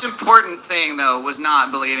 The most important thing, though, was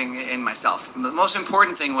not believing in myself. The most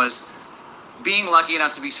important thing was being lucky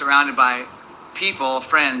enough to be surrounded by people,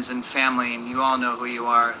 friends, and family, and you all know who you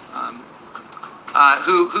are,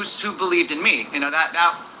 who believed in me.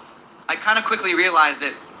 That I kind of quickly realized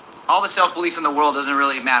that all the self-belief in the world doesn't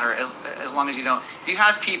really matter as long as you don't. If you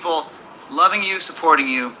have people loving you, supporting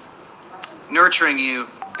you, nurturing you,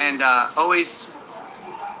 and always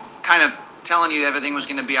kind of telling you everything was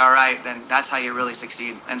going to be all right, then that's how you really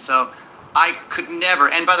succeed. And so I could never,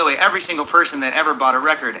 and by the way, every single person that ever bought a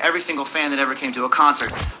record, every single fan that ever came to a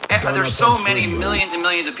concert, there's so many millions and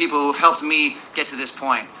millions of people who have helped me get to this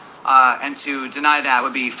point. And to deny that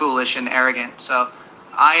would be foolish and arrogant. So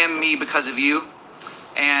I am me because of you,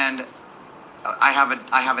 and I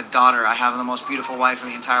have a daughter. I have the most beautiful wife in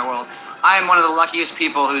the entire world. I am one of the luckiest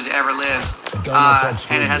people who's ever lived,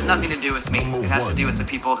 and it has nothing to do with me. It has to do with the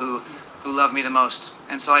people who love me the most.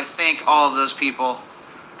 And so I thank all of those people.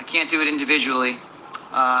 I can't do it individually,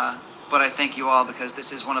 but I thank you all because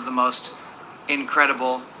this is one of the most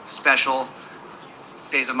incredible, special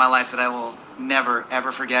days of my life that I will never,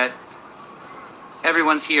 ever forget.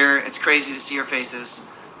 Everyone's here. It's crazy to see your faces.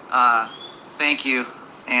 Thank you,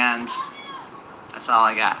 and that's all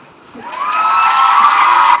I got.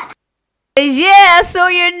 Yeah, so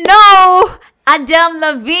Adam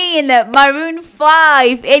Levine, Maroon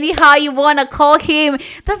 5, anyhow you want to call him.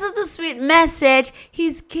 This is the sweet message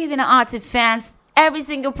he's giving out to fans. Every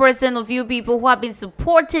single person of you people who have been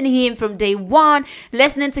supporting him from day one,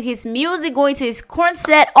 listening to his music, going to his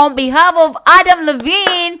concert. On behalf of Adam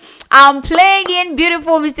Levine, I'm playing in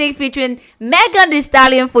Beautiful Mistake featuring Megan Thee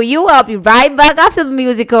Stallion for you. I'll be right back after the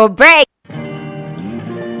musical break.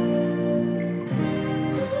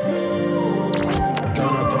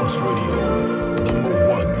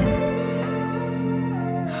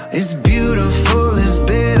 It's beautiful, it's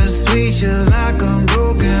bittersweet. You're like a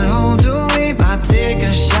broken home to me. I take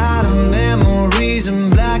a shot of memories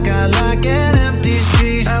and black out like an empty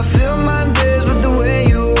street. I fill my days with the way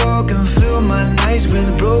you walk and fill my nights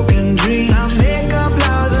with broken dreams. I make up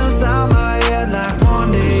lies inside my head like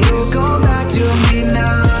one day you'll come back to me.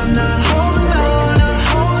 Now I'm not holding on, not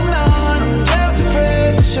holding on. I'm just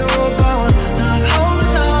afraid to show up on. Not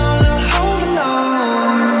holding on, not holding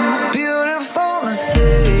on. Beautiful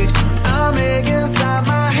mistakes I make inside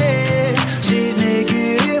my head. She's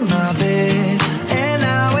naked in my bed, and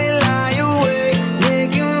I will lie awake,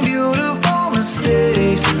 making beautiful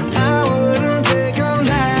mistakes. I wouldn't take them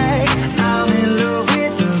back. I'm in love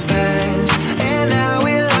with the past, and I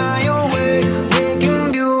will lie awake,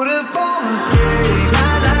 making beautiful mistakes. Na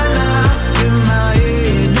na na, in my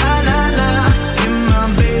head. Na na na, in my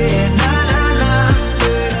bed. Na na na,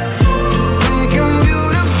 making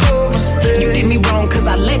beautiful mistakes. You did me wrong cause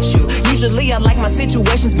I let you. Usually I like my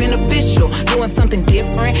situations beneficial. Doing something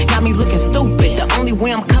different got me looking stupid. The only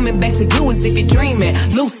way I'm coming back to you is if you're dreaming.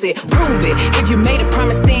 Lucid, prove it. If you made a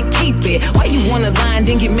promise, then keep it. Why you wanna lie and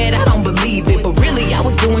then get mad? I don't believe it. But really, I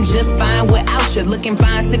was doing just fine without you. Looking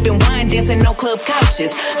fine, sipping wine, dancing on club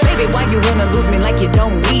couches. Baby, why you wanna lose me like you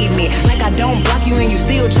don't need me? Like I don't block you and you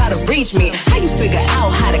still try to reach me. How you figure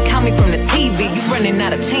out how to call me from the TV? You running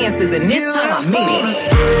out of chances and this time I mean it.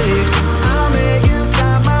 Mistakes I make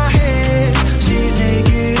inside my head. She's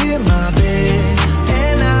naked in my bed,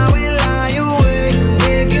 and I will lie awake,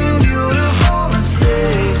 making beautiful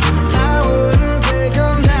mistakes. I wouldn't take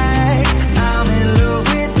them back. I'm in love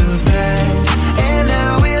with the past, and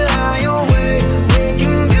I will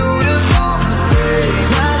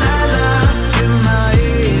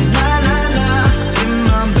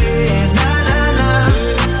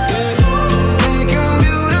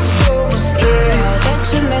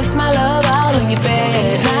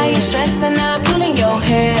Undressing up, pulling your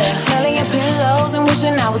hair, smelling your pillows and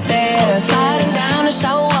wishing I was there. Sliding down the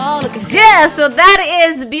shower wall, looking. Yeah, so that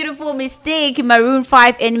is Beautiful Mistake, Maroon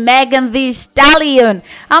 5 and Megan Thee Stallion.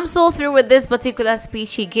 I'm so through with this particular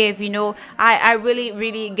speech he gave. You know, I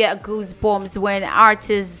really get goosebumps when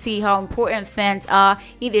artists see how important fans are,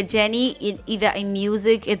 either either in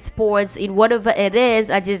music, in sports, in whatever it is.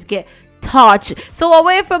 I just get touched. So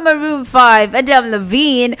away from Maroon 5, Adam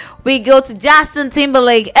Levine, we go to Justin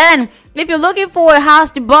Timberlake. And if you're looking for a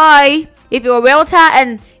house to buy, if you're a realtor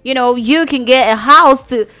and you know you can get a house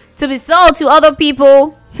to be sold to other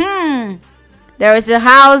people, there is a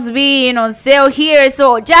house being on sale here.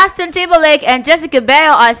 So Justin Timberlake and Jessica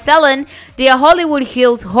Biel are selling their Hollywood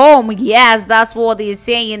Hills home. Yes, that's what they're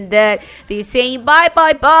saying. That they're saying bye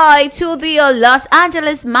to the Los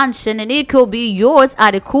Angeles mansion, and it could be yours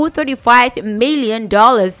at a cool $35 million.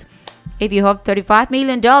 If you have $35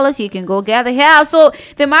 million, you can go get the house. So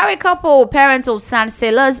the married couple, parents of San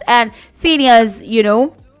Silas and Phineas, you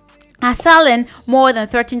know, are selling more than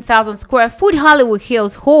 13,000 square foot Hollywood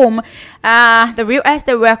Hills home. The real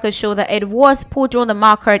estate records show that it was put on the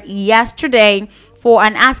market yesterday for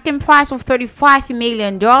an asking price of $35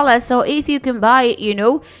 million. So if you can buy it, you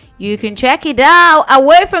know, you can check it out.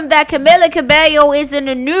 Away from that, Camila Cabello is in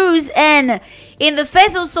the news, and in the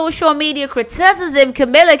face of social media criticism,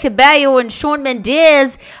 Camila Cabello and Shawn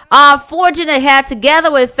Mendes are forging ahead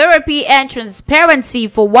together with therapy and transparency.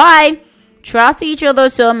 For why? Trust each other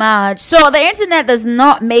so much. So the internet does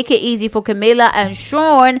not make it easy for Camila and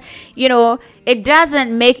Shawn. You know, it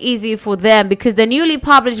doesn't make easy for them, because the newly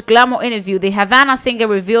published Glamour interview, the Havana singer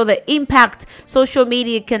revealed the impact social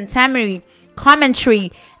media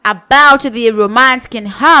commentary about the romance can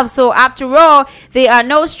have. So after all, they are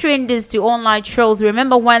no strangers to online trolls.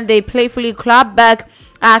 Remember when they playfully clapped back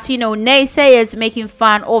at, you know, naysayers making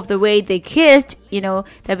fun of the way they kissed? You know,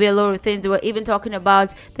 there'll be a lot of things. They were even talking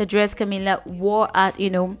about the dress Camila wore at, you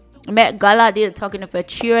know, Met Gala. They're talking of a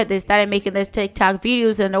cheer. They started making these TikTok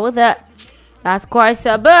videos and all that. That's quite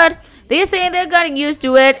sad, but they're saying they're getting used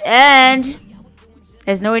to it, and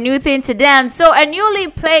it's no new thing to them. So a newly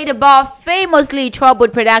played but famously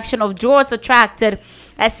troubled production of Jaws attracted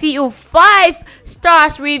a CEO 5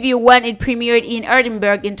 stars review when it premiered in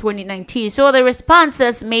Edinburgh in 2019. So the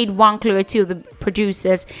responses made one clear to the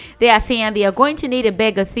producers. They are saying they are going to need a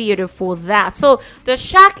bigger theater for that. So the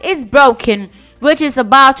Shack is Broken, which is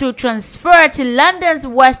about to transfer to London's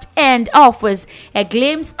West End, offers a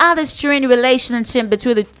glimpse at the strained relationship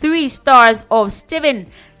between the three stars of Steven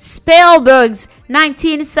Spielberg's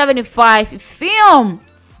 1975 film.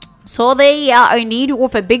 So they are in need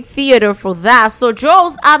of a big theater for that. So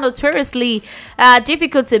Jaws are notoriously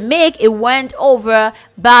difficult to make. It went over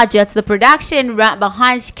budget. The production ran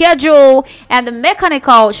behind schedule, and the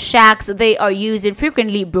mechanical shacks they are using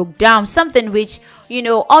frequently broke down, something which, you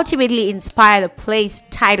know, ultimately inspired the play's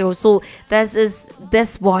title. So this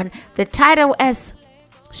one. The title is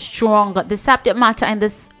strong. The subject matter in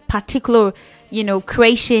this particular, you know,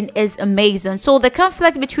 creation is amazing. So the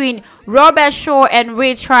conflict between Robert Shaw and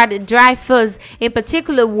Richard Dreyfuss in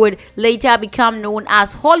particular would later become known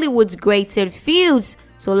as Hollywood's greatest feuds.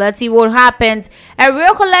 So let's see what happens. A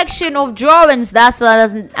real collection of drawings, that's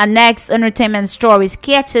a next entertainment story,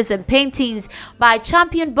 sketches and paintings by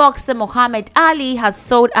champion boxer Muhammad Ali has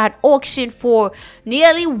sold at auction for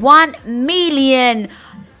nearly $1 million.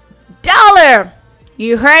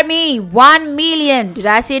 You heard me, 1 million. Did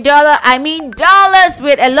I say dollar? I mean dollars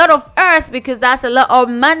with a lot of R's, because that's a lot of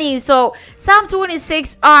money. So some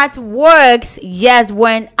 26 artworks, yes,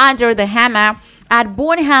 went under the hammer at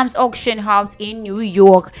Bonham's auction house in New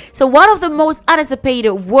York. So one of the most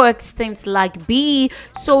anticipated works, things like B,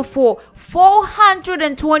 sold for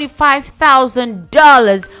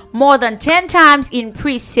 $425,000, more than 10 times in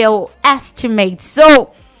pre-sale estimates.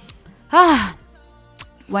 So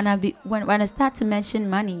when I start to mention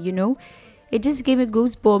money, you know, it just gave me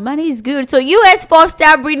goosebumps. Money is good. So U.S. pop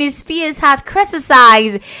star Britney Spears had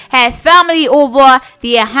criticized her family over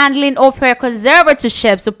the handling of her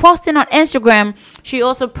conservatorship. So posting on Instagram, she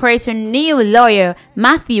also praised her new lawyer,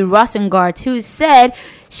 Matthew Rosengart, who said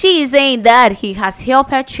she is saying that he has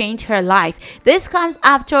helped her change her life. This comes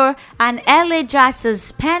after an LA judge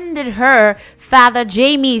suspended her father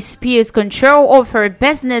Jamie Spears' control of her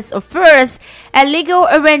business affairs, a legal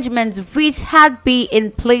arrangement which had been in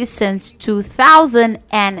place since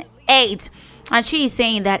 2008. And she is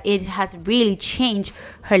saying that it has really changed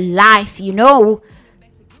her life, you know.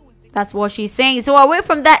 That's what she's saying. So away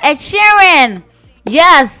from that, Ed Sheeran.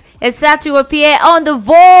 Yes, is set to appear on The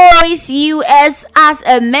Voice US as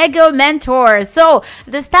a mega mentor. So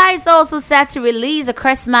the star is also set to release a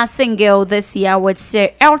Christmas single this year with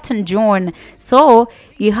Sir Elton John. So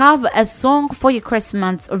you have a song for your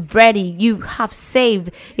Christmas already. You have to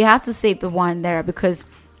save the one there, because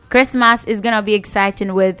Christmas is gonna be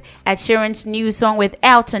exciting with Ed Sheeran's new song with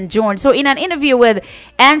Elton John. So in an interview with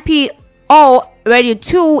NPO Radio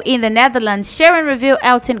 2 in the Netherlands, Sheeran revealed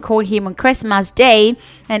Elton called him on Christmas Day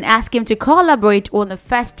and asked him to collaborate on a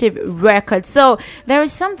festive record. So there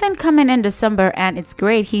is something coming in December and it's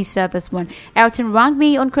great, he said this one. Elton rang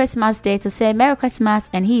me on Christmas Day to say Merry Christmas,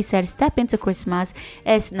 and he said Step Into Christmas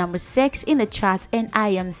is number 6 in the charts and I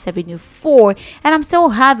am 74 and I'm still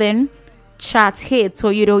having chart hit. So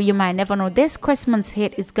you might never know, this Christmas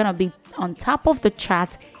hit is gonna be on top of the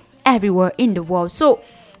chart everywhere in the world. So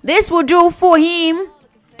this will do for him.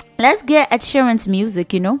 Let's get Ed Sheeran's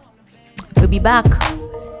music. We'll be back.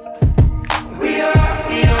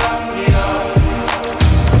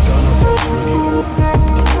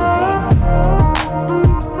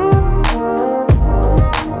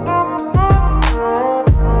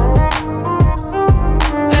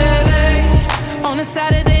 LA, on a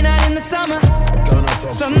Saturday night in the summer,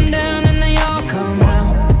 sundown and they all come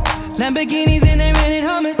out. Lamborghinis and they rented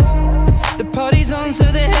hummus. The party's on, so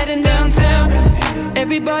they're heading downtown.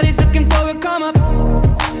 Everybody's looking for a come up,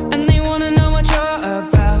 and they wanna know what you're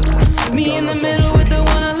about. Me in the middle with the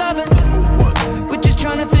one I love it. We're just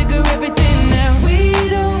trying to figure everything out. We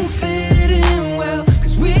don't fit in well,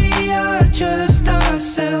 cause we are just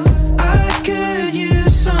ourselves. I could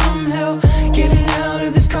use some help getting out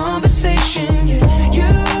of this conversation. Yeah, you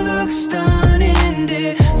look stunning,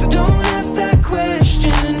 dear, so don't ask that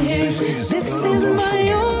question here. This is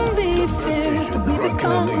my only fear, that we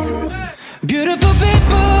become beautiful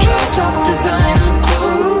people. Drop top designer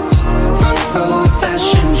clothes, front row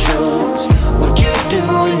fashion shows. What you do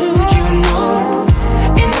and who'd you know?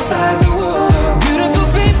 Inside the world, beautiful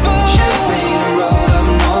people. Champagne and rolled up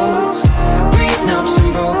nose, prenups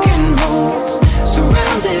and broken homes.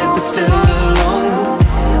 Surrounded but still alone.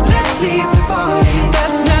 Let's leave the party.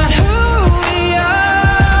 That's not who we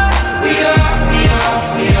are. We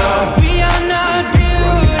are not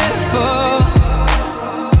beautiful.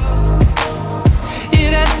 Yeah,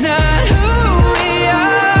 that's not who we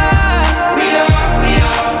are. We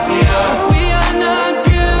are not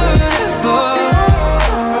beautiful.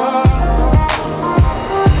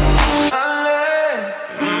 I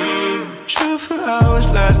drove for hours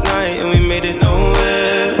last night and we made it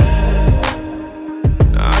nowhere.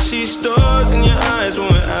 I see stars in your eyes when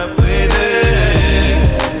we're halfway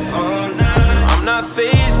there. Oh, nah. I'm not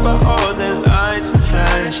fazed by all the lights and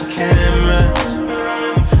flashy cameras,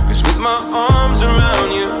 cause with my arms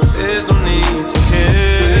around you, there's no need to care.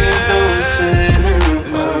 We don't fit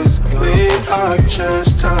in well, we are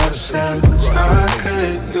just ourselves. I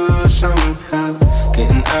could use some help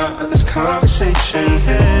getting out of this conversation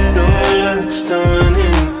here. No looks done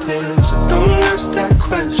in this, so don't ask that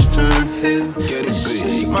question here. Get it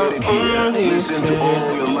big, get it here. Listen to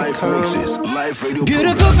all your life mixes, live radio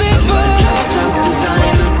beautiful people, top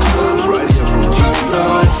designer clothes, right here from front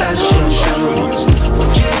row fashion shows.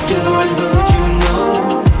 What you do and who'd you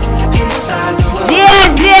know? Inside the world. Yes.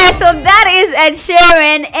 So that is Ed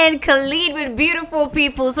Sheeran and Khalid with Beautiful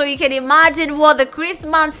People. So you can imagine what the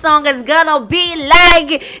Christmas song is gonna be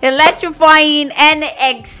like. Electrifying and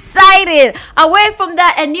excited. Away from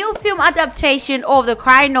that, a new film adaptation of the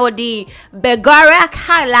Cryno de Bergerac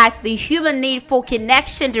highlights the human need for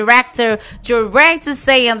connection. Director Joe Rank to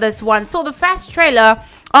say in this one. So the first trailer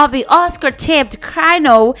of the Oscar-tipped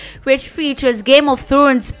Cryno, which features Game of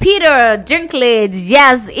Thrones Peter Dinklage,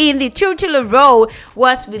 yes, in the titular role,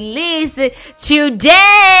 was released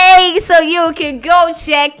today, so you can go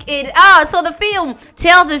check it out. So the film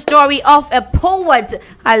tells the story of a poet.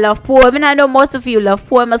 I love poem, and I know most of you love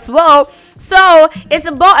poem as well. So it's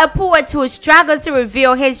about a poet who struggles to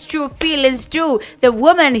reveal his true feelings to the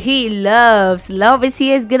woman he loves. Love is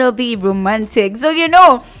here is gonna be romantic. So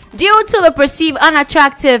due to the perceived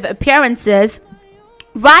unattractive appearances,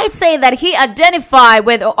 Wright say that he identified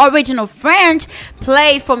with original French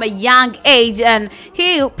play from a young age, and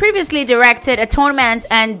he previously directed Atonement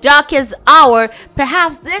and Darkest Hour.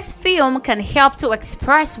 Perhaps this film can help to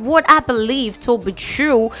express what I believe to be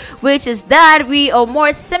true, which is that we are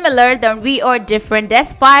more similar than we are different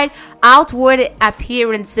despite outward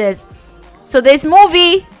appearances. So this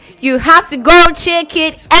movie, you have to go check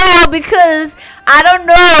it out, because I don't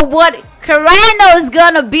know what Cryno is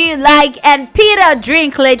gonna be like, and Peter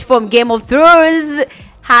Dinklage from Game of Thrones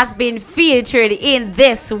has been featured in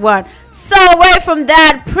this one. So away from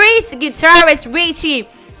that, Priest guitarist Richie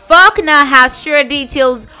Faulkner has shared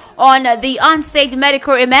details on the unstaged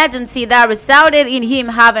medical emergency that resulted in him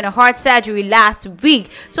having a heart surgery last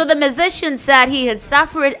week. So the musician said he had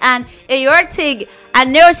suffered an aortic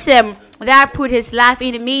aneurysm that put his life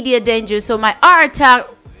in immediate danger. So my aorta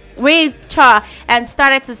raped her and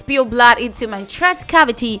started to spill blood into my chest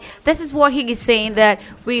cavity. This is what he is saying, that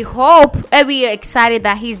we hope and we are excited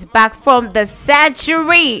that he's back from the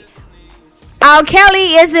surgery. R.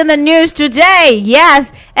 Kelly is in the news today,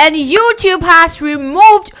 yes, and YouTube has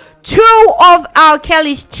removed 2 of R.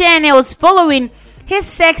 Kelly's channels following his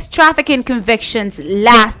sex trafficking convictions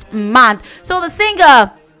last month. So the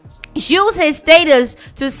singer used his status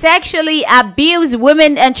to sexually abuse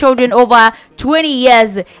women and children over 20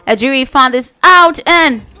 years. A jury found this out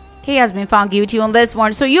and he has been found guilty on this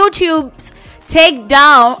one. So YouTube's take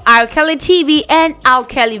down R. Kelly TV and R.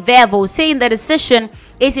 Kelly Vevo, saying the decision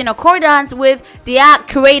is in accordance with the Act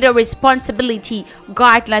Creator Responsibility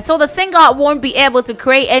Guidelines. So the singer won't be able to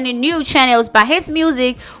create any new channels, but his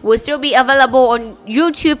music will still be available on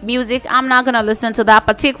YouTube Music. I'm not gonna listen to that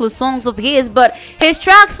particular songs of his, but his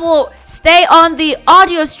tracks will stay on the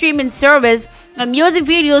audio streaming service. The music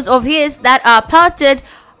videos of his that are posted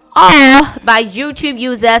by YouTube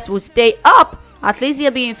users will stay up. At least they're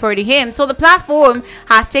being fair to him. So the platform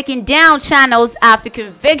has taken down channels after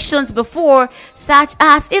convictions before, such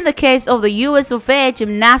as in the case of the US of A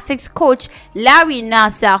gymnastics coach Larry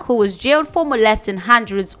Nassar, who was jailed for molesting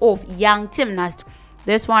hundreds of young gymnasts.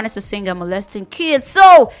 This one is a singer molesting kids.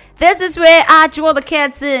 So this is where I draw the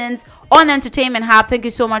curtains on Entertainment Hub. Thank you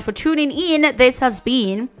so much for tuning in. This has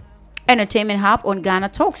been Entertainment Hub on Ghana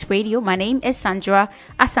Talks Radio. My name is Sandra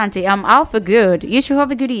Asante. I'm out for good. You should have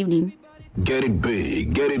a good evening. Get it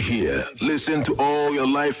big, get it here. Listen to all your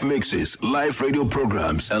live mixes, live radio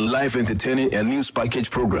programs, and live entertaining and news package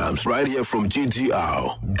programs right here from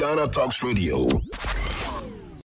GTR, Ghana Talks Radio.